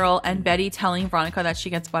Cheryl, and Betty telling Veronica that she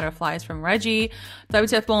gets butterflies from Reggie.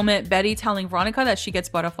 WTF moment, Betty telling Veronica that she gets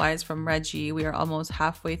butterflies from Reggie. We are almost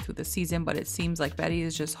halfway through the season, but it seems like Betty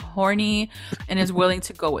is just horny and is willing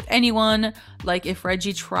to go with anyone. Like if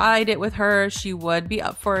Reggie tried it with her, she would be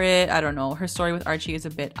up for it. I don't know. Her story with Archie is a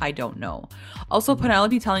bit, I don't know. Also,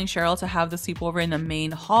 Penelope telling Cheryl to have the sleepover in the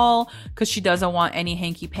main hall because she doesn't want any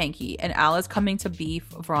hanky-panky. And Alice coming to beef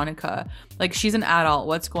Veronica. Like, she's an adult.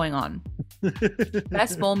 What's going on?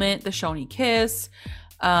 Best moment, the Shoney kiss.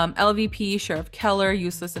 LVP, Sheriff Keller,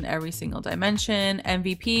 useless in every single dimension.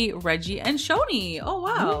 MVP, Reggie and Shoney. Oh,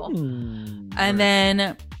 wow. And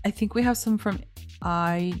then I think we have some from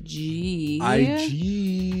IG.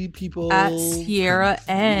 IG people. At Sierra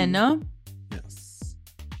N. Yes.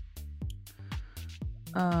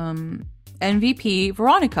 MVP,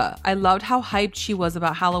 Veronica. I loved how hyped she was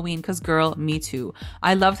about Halloween because girl, me too.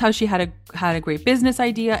 I loved how she had a great business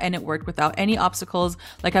idea and it worked without any obstacles.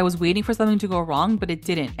 Like I was waiting for something to go wrong, but it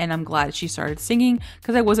didn't. And I'm glad she started singing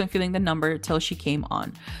because I wasn't feeling the number till she came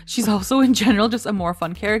on. She's also in general just a more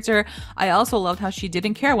fun character. I also loved how she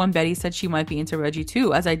didn't care when Betty said she might be into Reggie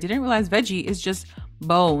too, as I didn't realize Veggie is just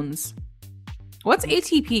bones. What's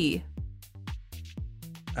ATP?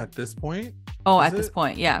 At this point? Oh, at this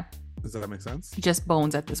point, yeah. Does that make sense? Just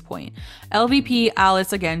bones at this point. LVP,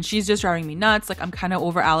 Alice, again, she's just driving me nuts. Like, I'm kind of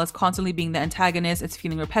over Alice constantly being the antagonist. It's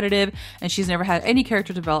feeling repetitive, and she's never had any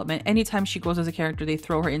character development. Anytime she grows as a character, they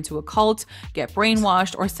throw her into a cult, get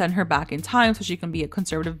brainwashed, or send her back in time so she can be a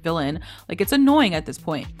conservative villain. Like, it's annoying at this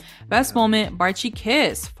point. Best moment, Barchi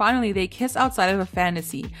kiss. Finally, they kiss outside of a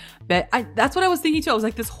fantasy. But that's what I was thinking too. I was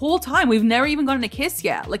like, this whole time, we've never even gotten a kiss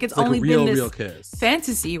yet. Like, it's like only a real, been this real kiss.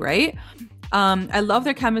 Fantasy, right? I love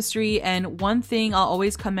their chemistry, and one thing I'll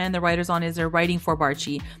always commend the writers on is their writing for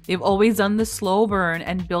Barchi. They've always done the slow burn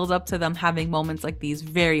and build up to them having moments like these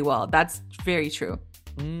very well. That's very true.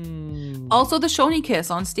 Also, the Shoney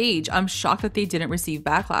kiss on stage. I'm shocked that they didn't receive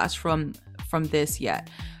backlash from this yet.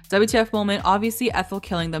 WTF moment, obviously Ethel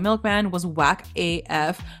killing the milkman was whack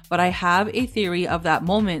AF, but I have a theory of that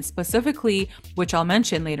moment specifically, which I'll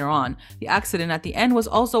mention later on. The accident at the end was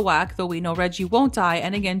also whack, though we know Reggie won't die,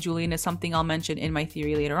 and again, Julian is something I'll mention in my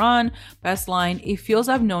theory later on. Best line, it feels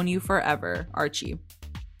I've known you forever, Archie.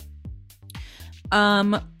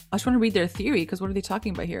 I just want to read their theory because what are they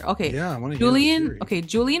talking about here? Okay. Yeah, I want to Julian. Okay,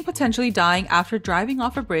 Julian potentially dying after driving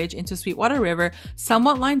off a bridge into Sweetwater River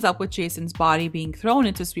somewhat lines up with Jason's body being thrown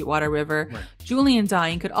into Sweetwater River. Right. Julian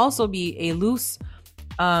dying could also be a loose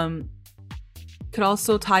could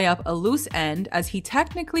also tie up a loose end, as he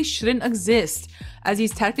technically shouldn't exist, as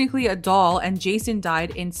he's technically a doll, and Jason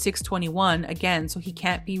died in 621 again, so he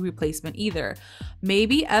can't be replacement either.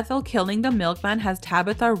 Maybe Ethel killing the milkman has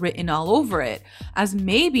Tabitha written all over it, as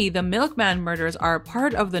maybe the milkman murders are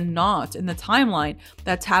part of the knot in the timeline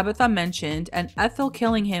that Tabitha mentioned, and Ethel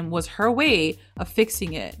killing him was her way of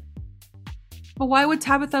fixing it. But why would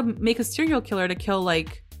Tabitha make a serial killer to kill,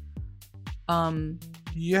 like,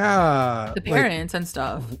 yeah, the parents and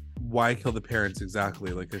stuff? Why kill the parents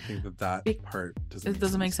exactly? Like, I think that part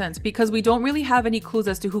doesn't make sense because we don't really have any clues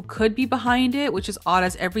as to who could be behind it, which is odd,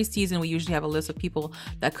 as every season we usually have a list of people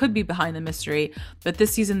that could be behind the mystery, but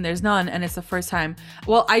this season there's none, and it's the first time.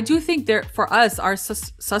 Well, I do think there, for us, our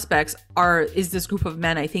suspects is this group of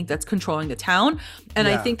men, I think, that's controlling the town, and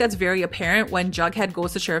I think that's very apparent when Jughead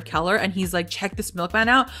goes to Sheriff Keller and he's like, check this milkman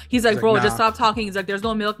out. He's like, bro, nah, just stop talking. He's like, there's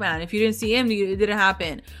no milkman. If you didn't see him, it didn't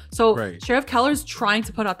happen. So Sheriff Keller's trying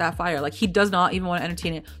to put out that fire. Like, he does not even want to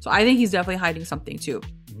entertain it. So I think he's definitely hiding something too.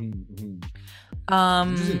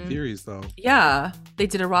 Interesting theories though. Yeah, they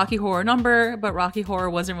did a Rocky Horror number, but Rocky Horror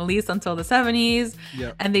wasn't released until the 70s.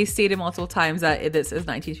 Yep. And they stated multiple times that this is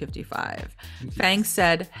 1955. Yes. Fang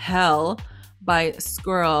said hell by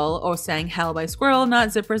Squirrel, or sang hell by Squirrel, not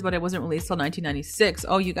Zippers, but it wasn't released till 1996.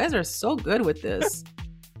 Oh, you guys are so good with this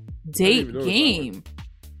date game.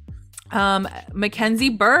 Mackenzie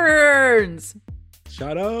Burns,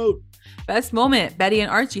 shout out. Best moment, Betty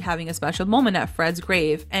and Archie having a special moment at Fred's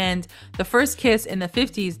grave. And the first kiss in the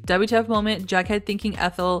 50s, WTF moment, Jughead thinking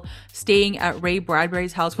Ethel staying at Ray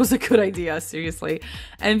Bradbury's house was a good idea, seriously.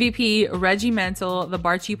 MVP, Reggie Mantle, the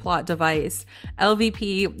Barchi plot device.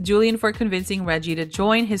 LVP, Julian for convincing Reggie to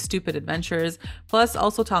join his stupid adventures, plus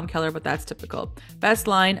also Tom Keller, but that's typical. Best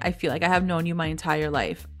line, I feel like I have known you my entire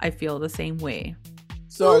life. I feel the same way.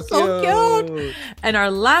 So cute. And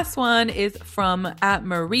our last one is from at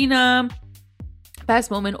Marina.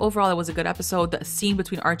 Best moment overall, it was a good episode. The scene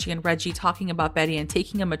between Archie and Reggie talking about Betty and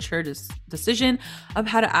taking a mature decision of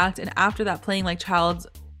how to act, and after that playing like child's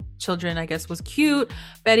children, I guess, was cute.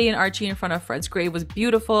 Betty and Archie in front of Fred's grave was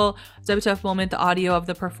beautiful. WTF moment, the audio of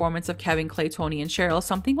the performance of Kevin, Clay, Tony, and Cheryl.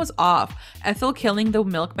 Something was off. Ethel killing the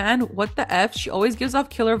milkman. What the F? She always gives off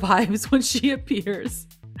killer vibes when she appears.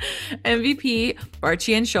 MVP,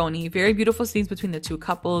 Archie and Shoni. Very beautiful scenes between the two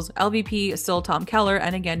couples. LVP, still Tom Keller,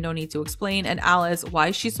 and again, no need to explain. And Alice, why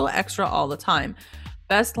is she so extra all the time?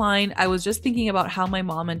 Best line, I was just thinking about how my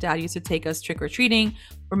mom and dad used to take us trick-or-treating.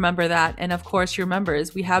 Remember that. And of course, she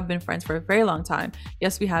remembers we have been friends for a very long time.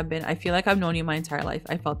 Yes, we have been. I feel like I've known you my entire life.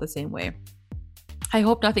 I felt the same way. I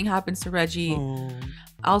hope nothing happens to Reggie. Aww.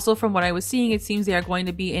 Also, from what I was seeing, it seems they are going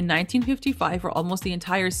to be in 1955 for almost the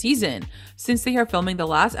entire season, since they are filming the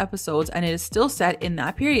last episodes and it is still set in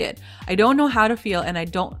that period. I don't know how to feel, and I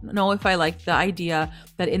don't know if I like the idea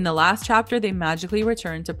that in the last chapter they magically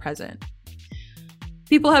return to present.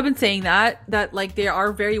 People have been saying that like they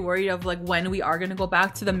are very worried of like when we are going to go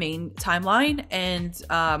back to the main timeline. And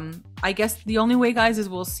I guess the only way, guys, is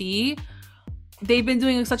we'll see. They've been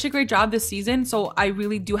doing such a great job this season, so I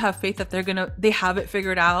really do have faith that they have it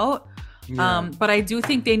figured out. Yeah. But I do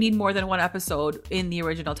think they need more than one episode in the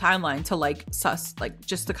original timeline to like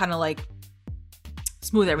just to kind of like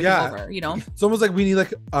smooth everything over, you know? It's almost like we need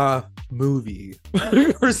like a movie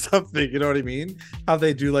or something, you know what I mean? How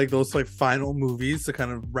they do like those like final movies to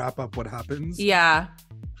kind of wrap up what happens. Yeah.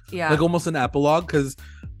 Like almost an epilogue, because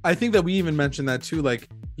I think that we even mentioned that too. Like,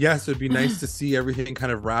 yes, it'd be nice to see everything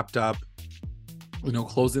kind of wrapped up, you know,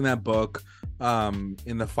 closing that book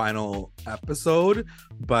in the final episode.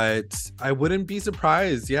 But I wouldn't be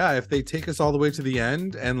surprised, if they take us all the way to the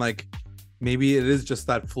end and like maybe it is just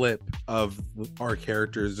that flip of our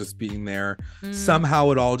characters just being there. Somehow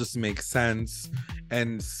it all just makes sense,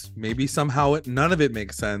 and maybe somehow none of it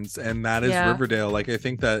makes sense, and that is Riverdale. Like, I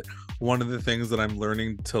think that one of the things that I'm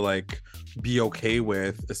learning to like be okay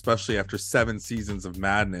with, especially after 7 seasons of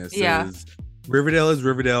madness, is Riverdale is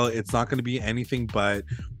Riverdale. It's not going to be anything but.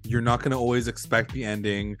 You're not going to always expect the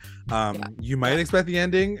ending. You might expect the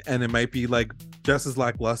ending, and it might be like just as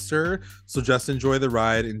lackluster. So just enjoy the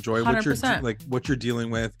ride. Enjoy 100%. what you're dealing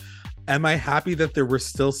with. Am I happy that we're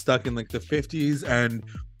still stuck in like the 50s and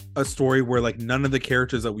a story where like none of the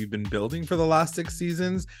characters that we've been building for the last 6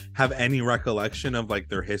 seasons have any recollection of like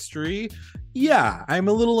their history? Yeah, I'm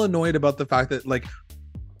a little annoyed about the fact that like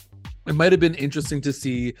it might have been interesting to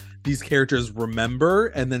see these characters remember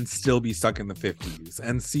and then still be stuck in the 50s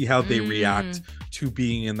and see how they react to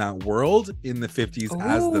being in that world in the 50s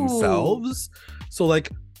as themselves. So like,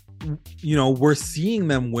 you know, we're seeing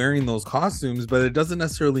them wearing those costumes, but it doesn't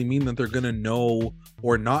necessarily mean that they're gonna know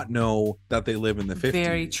or not know that they live in the 50s.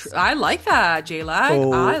 Very true. I like that, J-Lag.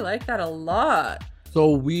 I like that a lot.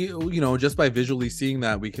 So we, you know, just by visually seeing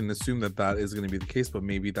that, we can assume that that is going to be the case, but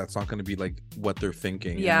maybe that's not going to be like what they're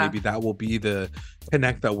thinking. Yeah. And maybe that will be the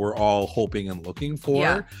connect that we're all hoping and looking for.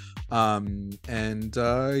 Yeah.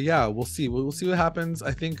 We'll see. We'll see what happens.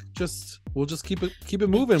 I think we'll just keep it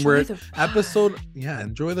moving. Enjoy we're at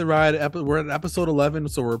enjoy the ride. We're at episode 11,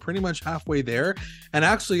 so we're pretty much halfway there. And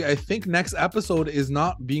actually, I think next episode is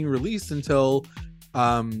not being released until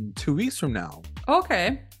 2 weeks from now.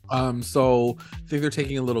 Okay. So I think they're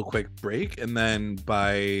taking a little quick break, and then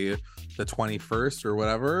by the 21st or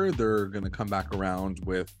whatever, they're gonna come back around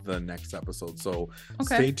with the next episode. So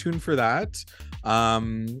stay tuned for that. Are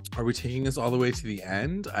we taking us all the way to the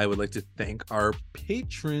end? I would like to thank our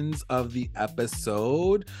patrons of the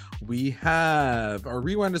episode. We have our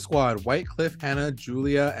Rewinder squad: White Cliff, Hannah,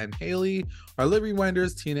 Julia, and Haley. Our Lit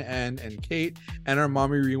Rewinders: Tina, N, and Kate, and our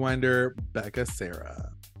Mommy Rewinder: Becca, Sarah.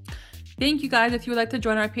 Thank you, guys. If you would like to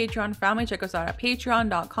join our Patreon family, check us out at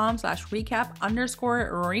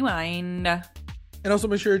patreon.com/recap_rewind. And also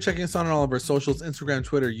make sure you're checking us out on all of our socials: Instagram,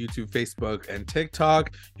 Twitter, YouTube, Facebook, and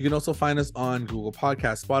TikTok. You can also find us on Google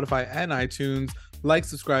Podcasts, Spotify, and iTunes. Like,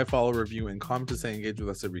 subscribe, follow, review, and comment to say engage with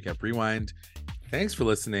us at Recap Rewind. Thanks for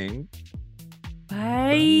listening.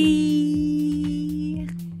 Bye.